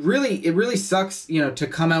it really sucks, to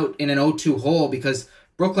come out in an 0-2 hole, because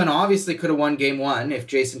Brooklyn obviously could have won game one if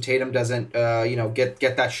Jason Tatum doesn't get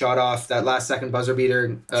that shot off, that last second buzzer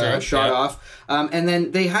beater off. And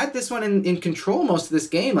then they had this one in control most of this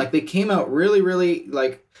game. Like they came out really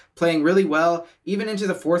like playing really well. Even into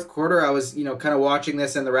the fourth quarter, I was kind of watching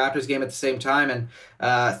this and the Raptors game at the same time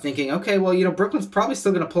and thinking, okay, well, Brooklyn's probably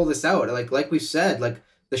still going to pull this out. Like we've said, like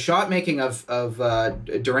the shot making of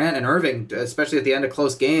Durant and Irving, especially at the end of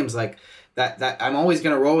close games, like that I'm always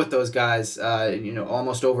going to roll with those guys,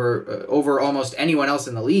 almost over almost anyone else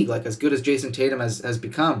in the league, like as good as Jason Tatum has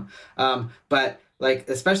become. But like,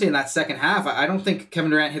 especially in that second half, I don't think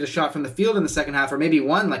Kevin Durant hit a shot from the field in the second half, or maybe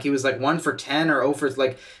one. Like he was like 1 for 10 or 0 for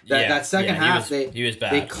that second half. He was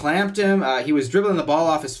bad. They clamped him. He was dribbling the ball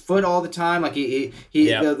off his foot all the time. Like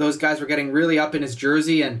those guys were getting really up in his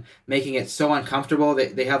jersey and making it so uncomfortable.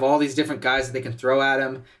 They have all these different guys that they can throw at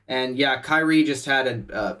him. And Kyrie just had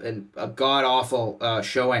a god awful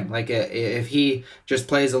showing. Like if he just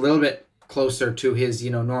plays a little bit closer to his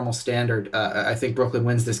normal standard, I think Brooklyn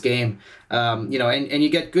wins this game. And you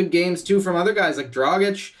get good games too from other guys like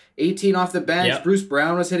Dragic, 18 off the bench. Yep. Bruce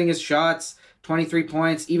Brown was hitting his shots, 23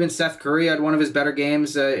 points. Even Seth Curry had one of his better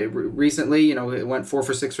games recently. It went 4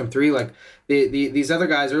 for 6 from 3. Like these other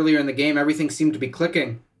guys earlier in the game, everything seemed to be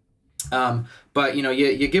clicking. But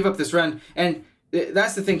you give up this run, and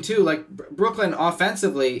that's the thing too. Like Brooklyn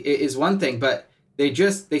offensively is one thing, but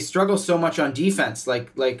they struggle so much on defense.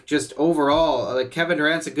 Like just overall, like Kevin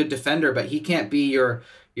Durant's a good defender, but he can't be your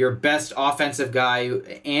best offensive guy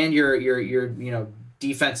and your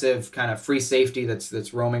defensive kind of free safety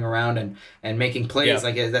that's roaming around and making plays. Yeah.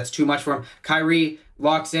 Like that's too much for him. Kyrie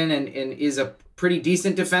locks in and is a pretty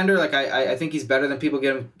decent defender. Like I think he's better than people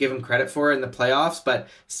give him credit for in the playoffs, but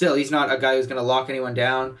still he's not a guy who's going to lock anyone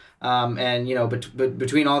down.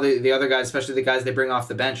 Between all the other guys, especially the guys they bring off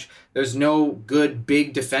the bench, there's no good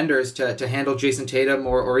big defenders to handle Jason Tatum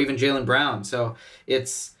or even Jaylen Brown. So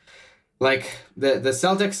it's like the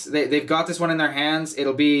Celtics, they've got this one in their hands.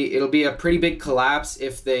 It'll be a pretty big collapse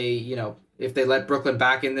if they let Brooklyn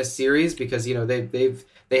back in this series, because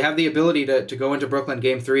they have the ability to go into Brooklyn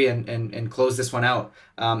game 3 and close this one out,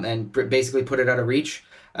 and basically put it out of reach.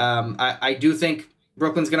 I do think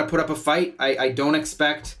Brooklyn's going to put up a fight. I don't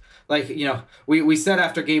expect, we said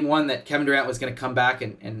after game 1 that Kevin Durant was going to come back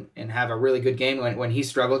and have a really good game when he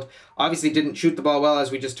struggled. Obviously didn't shoot the ball well,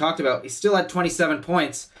 as we just talked about. He still had 27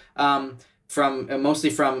 points, mostly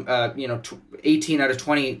from 18 out of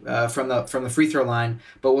 20 from the free throw line.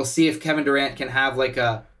 But we'll see if Kevin Durant can have like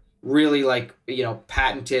a really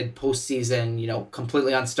patented postseason,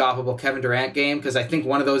 completely unstoppable Kevin Durant game, because I think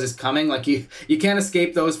one of those is coming. Like you can't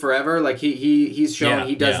escape those forever. Like he's shown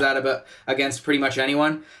he does that against pretty much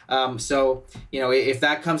anyone. So if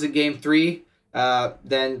that comes in game 3,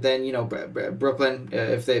 then Brooklyn,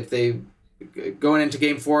 if they going into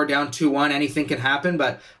game 4 down 2-1, anything can happen.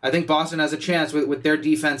 But I think Boston has a chance with their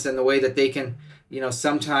defense and the way that they can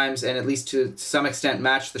sometimes, and at least to some extent,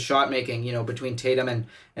 match the shot making, between Tatum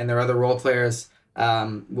and their other role players.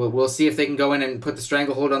 We'll see if they can go in and put the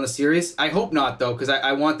stranglehold on the series. I hope not, though, because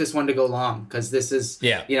I want this one to go long, because this is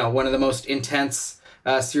one of the most intense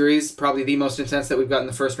series, probably the most intense that we've got in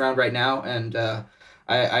the first round right now. And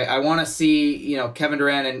I want to see Kevin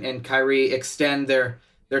Durant and Kyrie extend their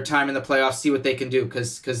time in the playoffs, see what they can do,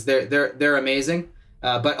 because they're amazing.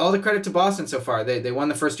 But all the credit to Boston so far. They won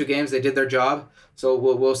the first 2 games. They did their job. So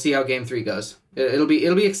we'll see how game 3 goes. It'll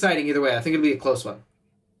be exciting either way. I think it'll be a close one.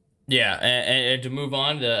 Yeah, and to move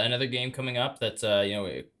on to another game coming up that's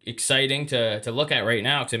exciting to look at right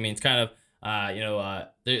now, because it's kind of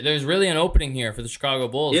there's really an opening here for the Chicago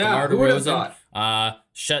Bulls. Yeah, who would have thought?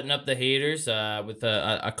 Shutting up the haters with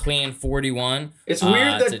a clean 41. It's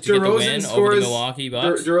weird that DeRozan scores. The Milwaukee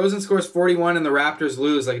Bucks. DeRozan scores 41 and the Raptors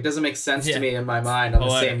lose. Like, it doesn't make sense to me in my mind on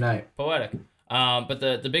the same night. Poetic. But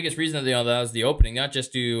the biggest reason that that was the opening, not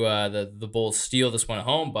just to the Bulls steal this one at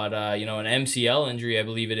home, but an MCL injury, I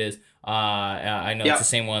believe it is. I know it's the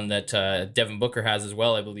same one that Devin Booker has as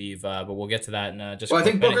well, I believe. But we'll get to that in just. Well, I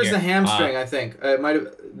think Booker's the hamstring. I think it might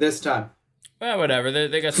have this time. Well, whatever.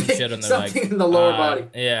 They got some shit on their something in the lower body.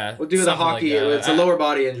 Yeah, we'll do the hockey. It's a lower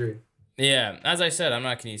body injury. Yeah, as I said, I'm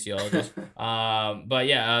not a kinesiologist. But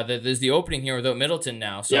yeah, there's the opening here without Middleton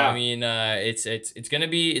now. So I mean, it's gonna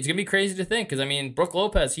be crazy to think, because I mean, Brook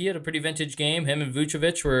Lopez, he had a pretty vintage game. Him and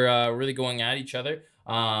Vucevic were really going at each other.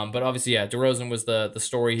 But obviously, yeah, DeRozan was the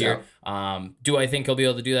story here. Yeah. Do I think he'll be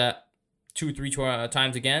able to do that 2-3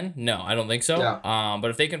 times again? No, I don't think so. Yeah.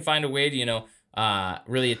 But if they can find a way to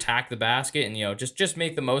really attack the basket and just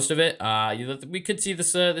make the most of it, we could see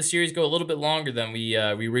this the series go a little bit longer than we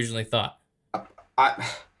originally thought.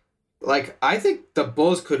 I think the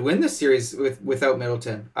Bulls could win this series without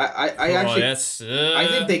Middleton. I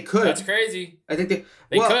think they could. That's crazy. I think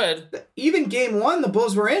they could. Even game 1, the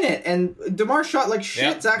Bulls were in it, and DeMar shot like shit.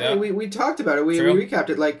 Yep, Zach, yep. We talked about it. We recapped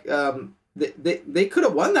it. Like they could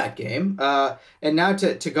have won that game. And now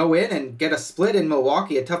to go in and get a split in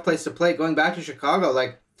Milwaukee, a tough place to play, going back to Chicago,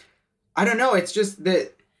 like, I don't know. It's just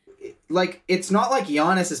that, like, it's not like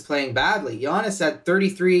Giannis is playing badly. Giannis had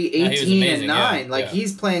 33, 18, and 9. Yeah,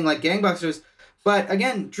 he's playing like gangbusters. But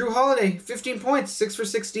again, Drew Holiday, 15 points, 6 for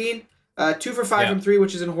 16, 2 for 5 from 3,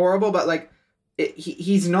 which isn't horrible. But like,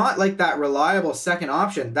 he's not like that reliable second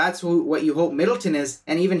option. That's what you hope Middleton is,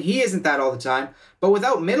 and even he isn't that all the time. But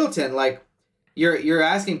without Middleton, like, you're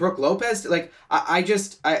asking Brook Lopez to, like,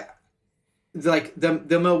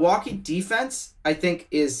 the Milwaukee defense, I think,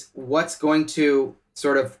 is what's going to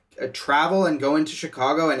sort of travel and go into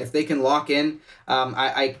Chicago, and if they can lock in,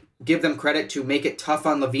 I give them credit to make it tough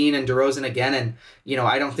on LaVine and DeRozan again. And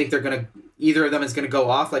I don't think either of them is gonna go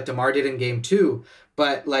off like DeMar did in game 2.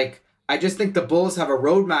 But like, I just think the Bulls have a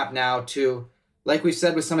roadmap now to, like we've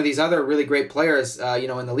said with some of these other really great players, in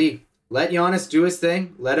the league. Let Giannis do his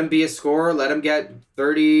thing. Let him be a scorer. Let him get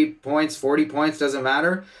 30 points, 40 points, doesn't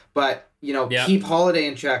matter. But keep Holiday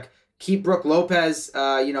in check. Keep Brook Lopez,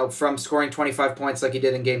 from scoring 25 points like he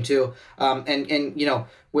did in game 2.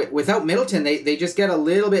 Without Middleton, they just get a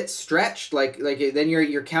little bit stretched. Like then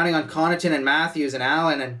you're counting on Connaughton and Matthews and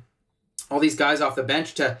Allen and all these guys off the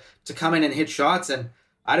bench to come in and hit shots. And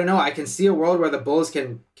I don't know. I can see a world where the Bulls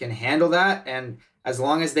can handle that, and as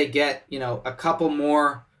long as they get a couple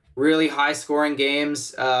more really high scoring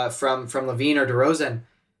games from LaVine or DeRozan,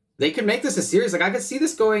 they could make this a series. Like, I could see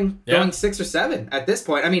this going 6 or 7 at this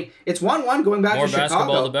point. I mean, it's 1-1 going back to Chicago. More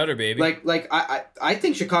basketball, the better, baby. Like I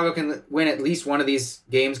think Chicago can win at least one of these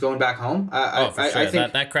games going back home. For sure. I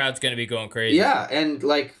think that crowd's going to be going crazy. Yeah, and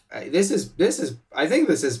like this is I think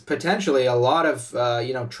this is potentially a lot of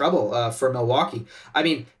trouble for Milwaukee. I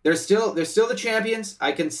mean, they're still the champions.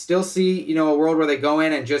 I can still see a world where they go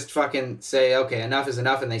in and just fucking say, okay, enough is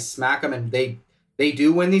enough, and they smack them, and they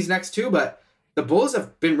do win these next 2, but the Bulls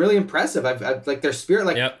have been really impressive. I've like their spirit.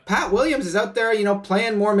 Like, Pat Williams is out there,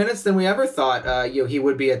 playing more minutes than we ever thought he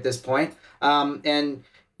would be at this point. And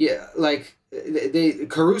yeah, like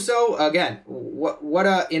Caruso again. What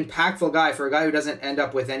a impactful guy for a guy who doesn't end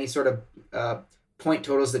up with any sort of point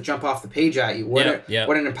totals that jump off the page at you. What an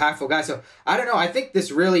impactful guy. So I don't know. I think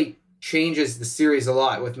this really changes the series a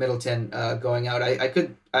lot with Middleton going out. I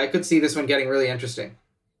could see this one getting really interesting.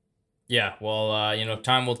 Yeah, well,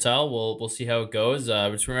 time will tell. We'll see how it goes.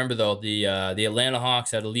 Just remember though, the Atlanta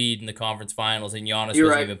Hawks had a lead in the conference finals, and Giannis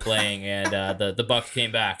wasn't even playing, and the Bucks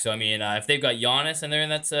came back. So I mean, if they've got Giannis and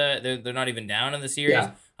they're not even down in the series.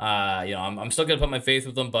 Yeah. I'm still gonna put my faith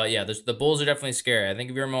with them, but yeah, the Bulls are definitely scary. I think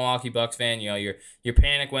if you're a Milwaukee Bucks fan, your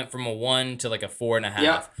panic went from a 1 to like a 4.5.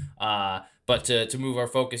 Yeah. But to move our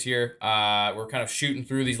focus here, we're kind of shooting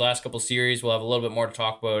through these last couple series. We'll have a little bit more to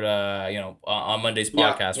talk about, on Monday's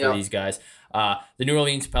podcast for these guys. The New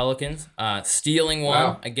Orleans Pelicans stealing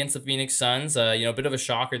one against the Phoenix Suns. A bit of a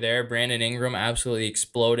shocker there. Brandon Ingram absolutely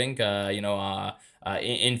exploding.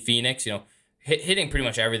 In Phoenix, hitting pretty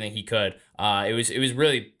much everything he could. It was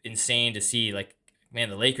really insane to see. Like, man,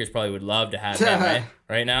 the Lakers probably would love to have him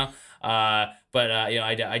right now. But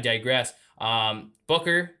I digress.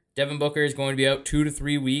 Devin Booker is going to be out 2 to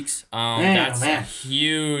 3 weeks. That's a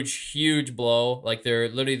huge blow. Like, they're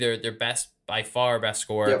literally their best, by far best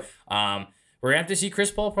scorer. Yep. We're going to have to see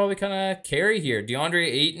Chris Paul probably kind of carry here. DeAndre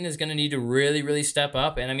Ayton is going to need to really, really step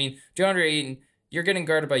up. And I mean, DeAndre Ayton, you're getting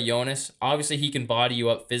guarded by Jonas. Obviously, he can body you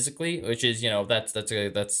up physically, which is,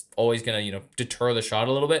 that's always going to, deter the shot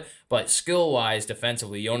a little bit. But skill-wise,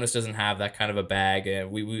 defensively, Jonas doesn't have that kind of a bag.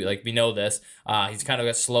 We know this. He's kind of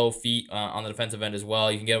got slow feet on the defensive end as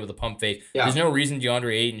well. You can get it with a pump fake. Yeah. There's no reason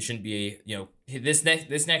DeAndre Ayton shouldn't be, this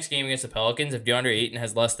next game against the Pelicans, if DeAndre Ayton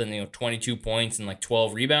has less than 22 points and like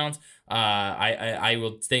 12 rebounds, I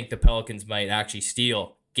would think the Pelicans might actually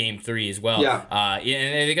steal Game 3 as well. Yeah.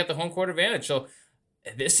 And they got the home court advantage. So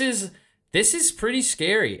this is pretty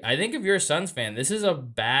scary. I think if you're a Suns fan, this is a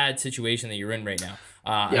bad situation that you're in right now.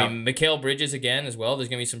 I mean, Mikal Bridges again as well. There's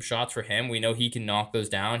gonna be some shots for him. We know he can knock those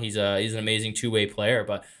down. He's an amazing two-way player,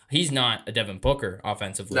 but he's not a Devin Booker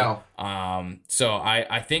offensively. No. So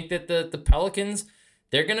I think that the Pelicans,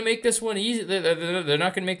 they're gonna make this one easy. They're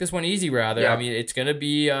not gonna make this one easy. Rather, I mean, it's gonna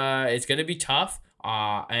be tough.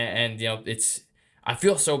 And you know, I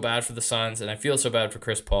feel so bad for the Suns, and I feel so bad for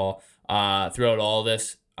Chris Paul throughout all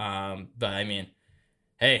this. But I mean,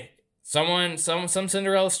 hey, some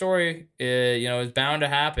Cinderella story, you know, is bound to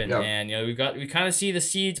happen, and you know, we kind of see the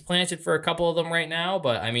seeds planted for a couple of them right now.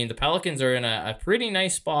 But I mean, the Pelicans are in a pretty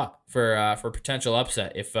nice spot for potential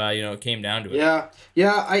upset if you know, it came down to it.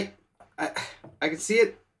 Yeah, I can see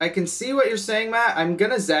it. I can see what you're saying, Matt. I'm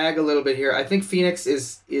gonna zag a little bit here. I think Phoenix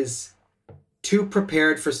is too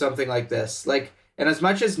prepared for something like this. Like, and as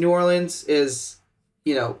much as New Orleans is,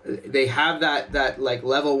 you know, they have that like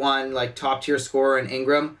level one, like top tier scorer in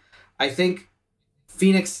Ingram, I think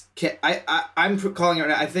Phoenix can. I'm calling it right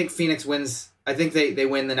now. I think Phoenix wins. I think they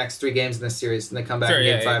win the next 3 games in this series and they come back in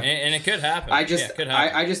game 5. And it could happen. I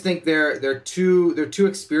just think they're too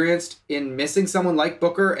experienced in missing someone like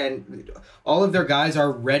Booker, and all of their guys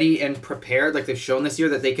are ready and prepared. Like they've shown this year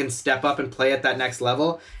that they can step up and play at that next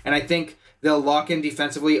level. And I think they'll lock in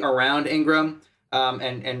defensively around Ingram,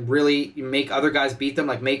 and really make other guys beat them,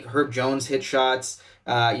 like make Herb Jones hit shots,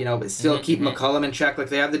 you know, but still keep McCollum in check. Like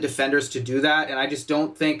they have the defenders to do that, and I just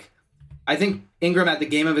don't think. I think Ingram had the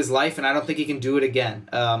game of his life, and I don't think he can do it again.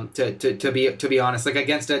 To be honest, like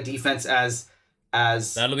against a defense as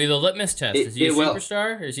that'll be the litmus test. Is he a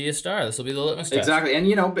superstar or is he a star? This will be the litmus test. Exactly, and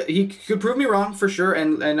you know, he could prove me wrong for sure.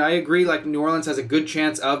 And I agree. Like New Orleans has a good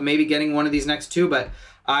chance of maybe getting one of these next 2, but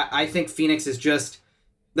I think Phoenix is just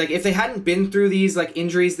like, if they hadn't been through these like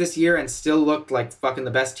injuries this year and still looked like fucking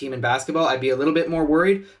the best team in basketball, I'd be a little bit more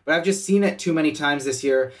worried. But I've just seen it too many times this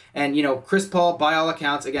year, and you know, Chris Paul, by all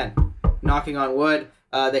accounts, again, knocking on wood,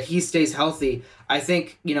 that he stays healthy. I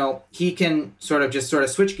think, you know, he can sort of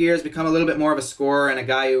switch gears, become a little bit more of a scorer and a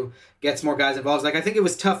guy who gets more guys involved. Like I think it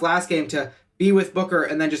was tough last game to be with Booker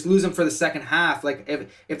and then just lose him for the second half. Like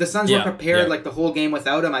if the Suns were prepared like the whole game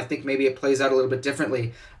without him, I think maybe it plays out a little bit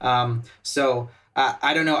differently. So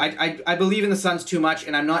I don't know. I believe in the Suns too much,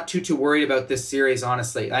 and I'm not too worried about this series,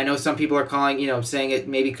 honestly. I know some people are calling, you know, saying it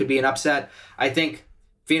maybe could be an upset. I think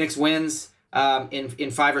Phoenix wins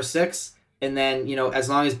in 5 or 6, and then, you know, as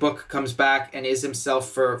long as Book comes back and is himself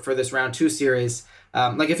for this round 2 series,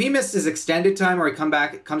 like if he missed his extended time or he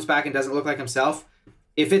comes back and doesn't look like himself,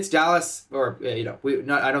 if it's Dallas, or you know,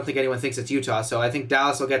 I don't think anyone thinks it's Utah, so I think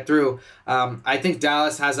Dallas will get through. I think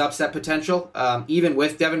Dallas has upset potential, even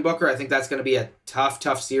with Devin Booker. I think that's going to be a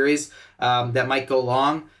tough series that might go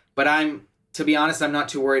long. But to be honest, I'm not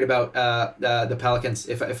too worried about the Pelicans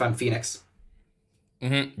if I'm Phoenix.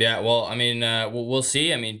 Mm-hmm. Yeah, well, I mean, we'll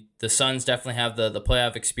see. I mean, the Suns definitely have the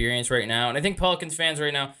playoff experience right now, and I think Pelicans fans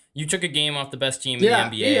right now, you took a game off the best team in the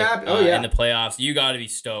NBA in the playoffs. You got to be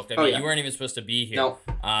stoked. I mean, you weren't even supposed to be here. No.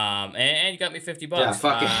 And you got me $50.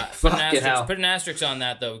 Yeah, put an asterisk on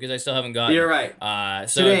that though, because I still haven't got it. You're right.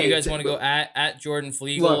 So if you guys want to go at Jordan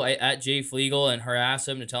Flegel, at Jay Flegel, and harass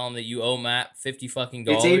him to tell him that you owe Matt $50.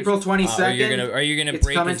 It's April 22nd. Are you gonna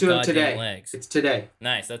break his goddamn legs? It's today.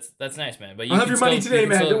 Nice. That's nice, man. But I'll have your money today,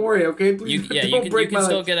 man. Don't worry, okay? Please, you can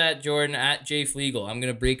still get at Jordan at Jay Flegel. I'm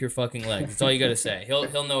gonna break your fucking legs. That's all you gotta say. He'll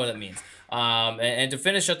know what it means. And to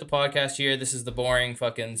finish up the podcast here, this is the boring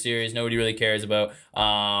fucking series nobody really cares about.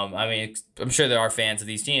 I mean, I'm sure there are fans of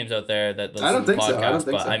these teams out there that listen to the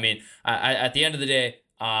podcast, I mean, at the end of the day,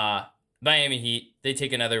 Miami Heat, they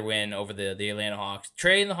take another win over the Atlanta Hawks.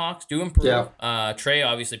 Trey and the Hawks do improve. Yeah. Trey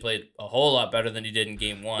obviously played a whole lot better than he did in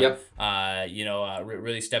game 1. Yep.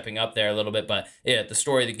 Really stepping up there a little bit. But yeah, the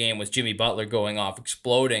story of the game was Jimmy Butler going off,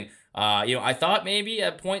 exploding. I thought maybe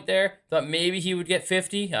at a point there, he would get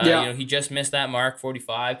 50. He just missed that mark,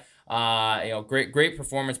 45. Great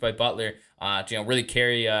performance by Butler. Really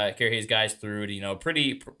carry his guys through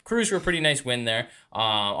to, cruise for a pretty nice win there.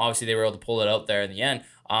 Obviously they were able to pull it out there in the end.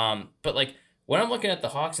 But like when I'm looking at the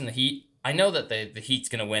Hawks and the Heat, I know that the Heat's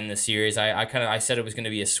gonna win this series. I said it was gonna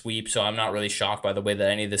be a sweep, so I'm not really shocked by the way that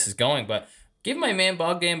any of this is going. But give my man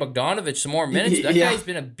Bogdan Bogdanović some more minutes. That guy's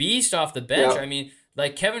been a beast off the bench. Yeah. I mean,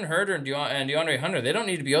 like Kevin Huerter and DeAndre Hunter, they don't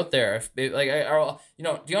need to be out there.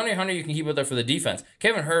 DeAndre Hunter, you can keep out there for the defense.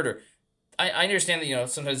 Kevin Huerter, I understand that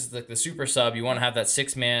sometimes the super sub, you want to have that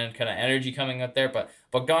 6-man kind of energy coming out there, but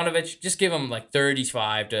Bogdanović, just give him like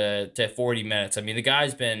 35 to 40 minutes. I mean, the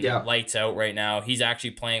guy's been lights out right now. He's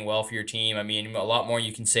actually playing well for your team. I mean, a lot more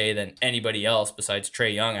you can say than anybody else besides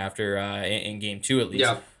Trae Young after in game 2 at least.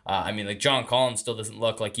 Yeah. Like John Collins still doesn't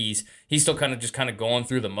look like he's still kind of going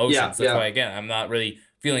through the motions. That's why, again, I'm not really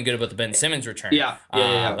feeling good about the Ben Simmons return. Yeah.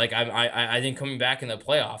 Like I think coming back in the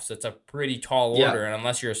playoffs, that's a pretty tall order, and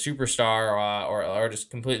unless you're a superstar or just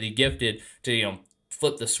completely gifted to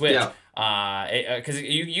flip the switch. Because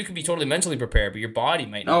you could be totally mentally prepared, but your body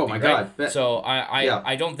might not. Oh my God! So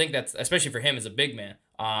I don't think that's, especially for him as a big man.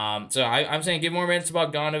 So I'm saying give more minutes to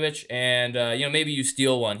Bogdanovic, and maybe you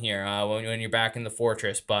steal one here when you're back in the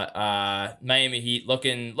fortress. But Miami Heat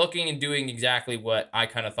looking and doing exactly what I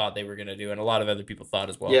kind of thought they were gonna do, and a lot of other people thought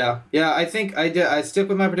as well. Yeah. I think I stick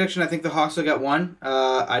with my prediction. I think the Hawks will get one.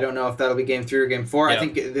 I don't know if that'll be game 3 or game 4. Yep. I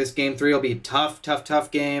think this game 3 will be a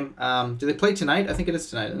tough game. Do they play tonight? I think it is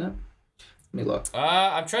tonight, isn't it? Let me look.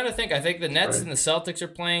 I'm trying to think. I think the Nets and the Celtics are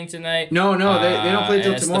playing tonight. No, they don't play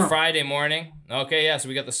till tomorrow. It's the Friday morning. Okay, yeah. So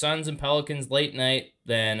we got the Suns and Pelicans late night.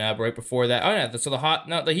 Then right before that, so the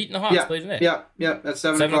Heat and the Hawks play tonight. Yeah. That's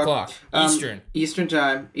 7 o'clock Eastern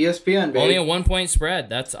time. ESPN, baby. Only a 1-point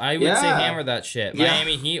spread. I would say hammer that shit.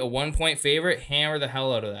 Miami Heat, a 1-point favorite. Hammer the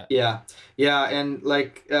hell out of that. Yeah, and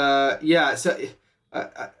So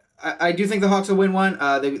I do think the Hawks will win one.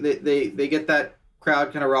 They get that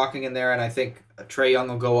crowd kind of rocking in there, and I think Trae Young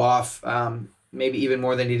will go off, maybe even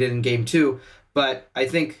more than he did in game 2. But I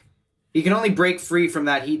think he can only break free from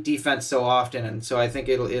that Heat defense so often, and so I think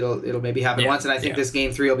it'll maybe happen once. And I think this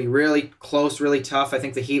game 3 will be really close, really tough. I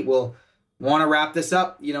think the Heat will want to wrap this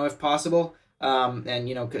up, if possible,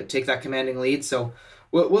 and take that commanding lead. So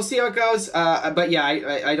we'll see how it goes. But yeah,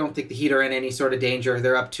 I don't think the Heat are in any sort of danger.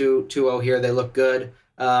 They're up 2-0 here. They look good.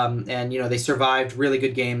 And they survived really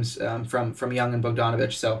good games from Young and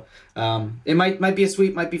Bogdanovic. So it might be a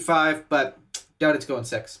sweep, might be 5, but doubt it's going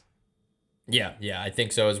 6. Yeah, I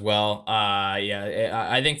think so as well.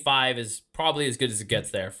 I think 5 is probably as good as it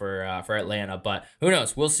gets there for Atlanta. But who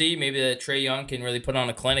knows? We'll see. Maybe that Trae Young can really put on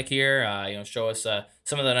a clinic here. Show us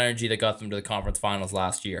some of that energy that got them to the conference finals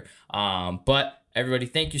last year. But everybody,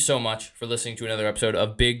 thank you so much for listening to another episode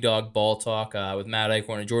of Big Dog Ball Talk with Matt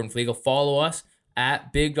Eichhorn and Jordan Flegel. Follow us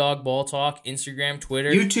at Big Dog Ball Talk, Instagram,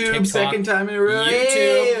 Twitter, YouTube, TikTok, second time in a row.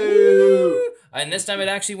 YouTube. And this time it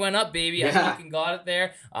actually went up, baby. I fucking got it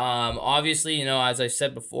there. Obviously, as I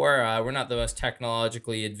said before, we're not the most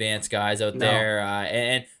technologically advanced guys out there.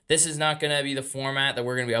 And this is not going to be the format that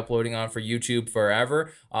we're going to be uploading on for YouTube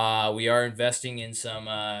forever. We are investing in some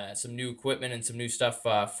new equipment and some new stuff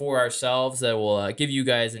for ourselves that will give you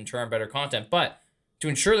guys in turn better content. But to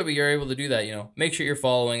ensure that we are able to do that, make sure you're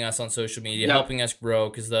following us on social media, helping us grow,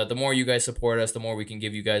 because the more you guys support us, the more we can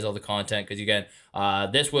give you guys all the content. Because again,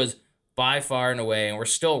 this was by far and away, and we're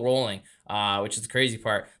still rolling, which is the crazy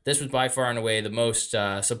part. This was by far and away the most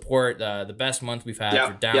support, the best month we've had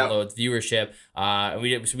for downloads, viewership. And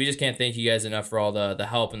we just can't thank you guys enough for all the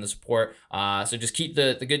help and the support. So just keep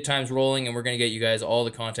the good times rolling, and we're gonna get you guys all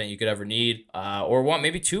the content you could ever need, or want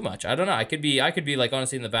maybe too much. I don't know. I could be like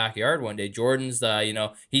honestly in the backyard one day. Jordan's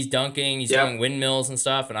he's dunking, he's doing windmills and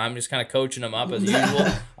stuff, and I'm just kind of coaching him up as usual.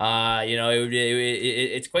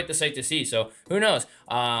 It's quite the sight to see. So who knows?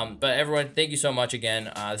 But everyone, thank you so much again.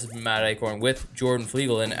 This has been Matt Eichhorn with Jordan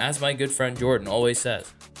Flegel, and as my good friend Jordan always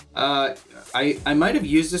says, I might have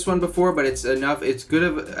used this one before, but it's enough. It's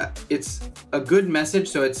it's a good message,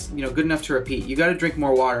 so it's good enough to repeat. You got to drink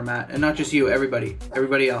more water, Matt, and not just you, everybody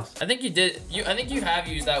else. I think you did. I think you have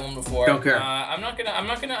used that one before. Don't care. I'm not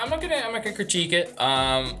gonna critique it.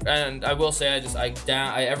 And I will say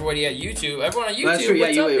everybody at YouTube, everyone on YouTube. That's true.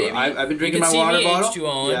 What's up, baby? I've been drinking my water bottle.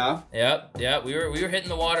 H2O. Yeah. We were hitting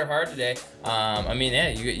the water hard today.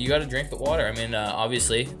 You got to drink the water.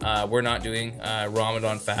 Obviously, we're not doing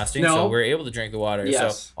Ramadan fasting, so we're able to drink the water.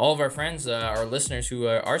 Yes. So all of our friends, our listeners who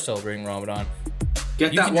are celebrating Ramadan,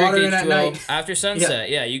 get that water in at night after sunset.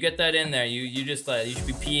 Yeah, you get that in there. You just you should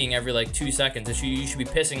be peeing every 2 seconds. You should be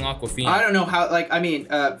pissing Aquafina. I don't know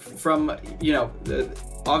how. From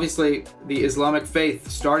obviously the Islamic faith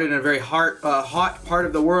started in a very hot part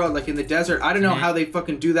of the world, like in the desert. I don't know how they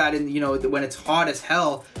fucking do that in when it's hot as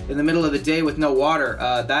hell in the middle of the day with no water.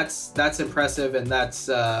 That's impressive, and that's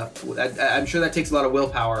I'm sure that takes a lot of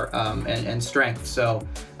willpower and strength. So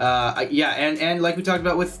and like we talked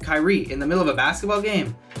about with Kyrie in the middle of a basketball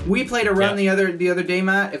game, we played a run the other day,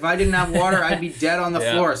 Matt. If I didn't have water, I'd be dead on the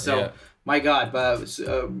floor. So. My God,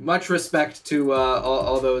 much respect to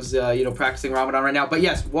all those practicing Ramadan right now. But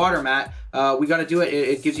yes, water, Matt. We got to do it.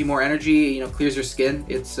 It gives you more energy. Clears your skin.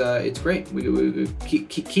 It's great. We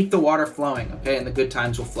keep the water flowing, okay, and the good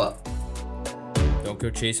times will flow. Don't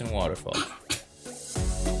go chasing waterfalls.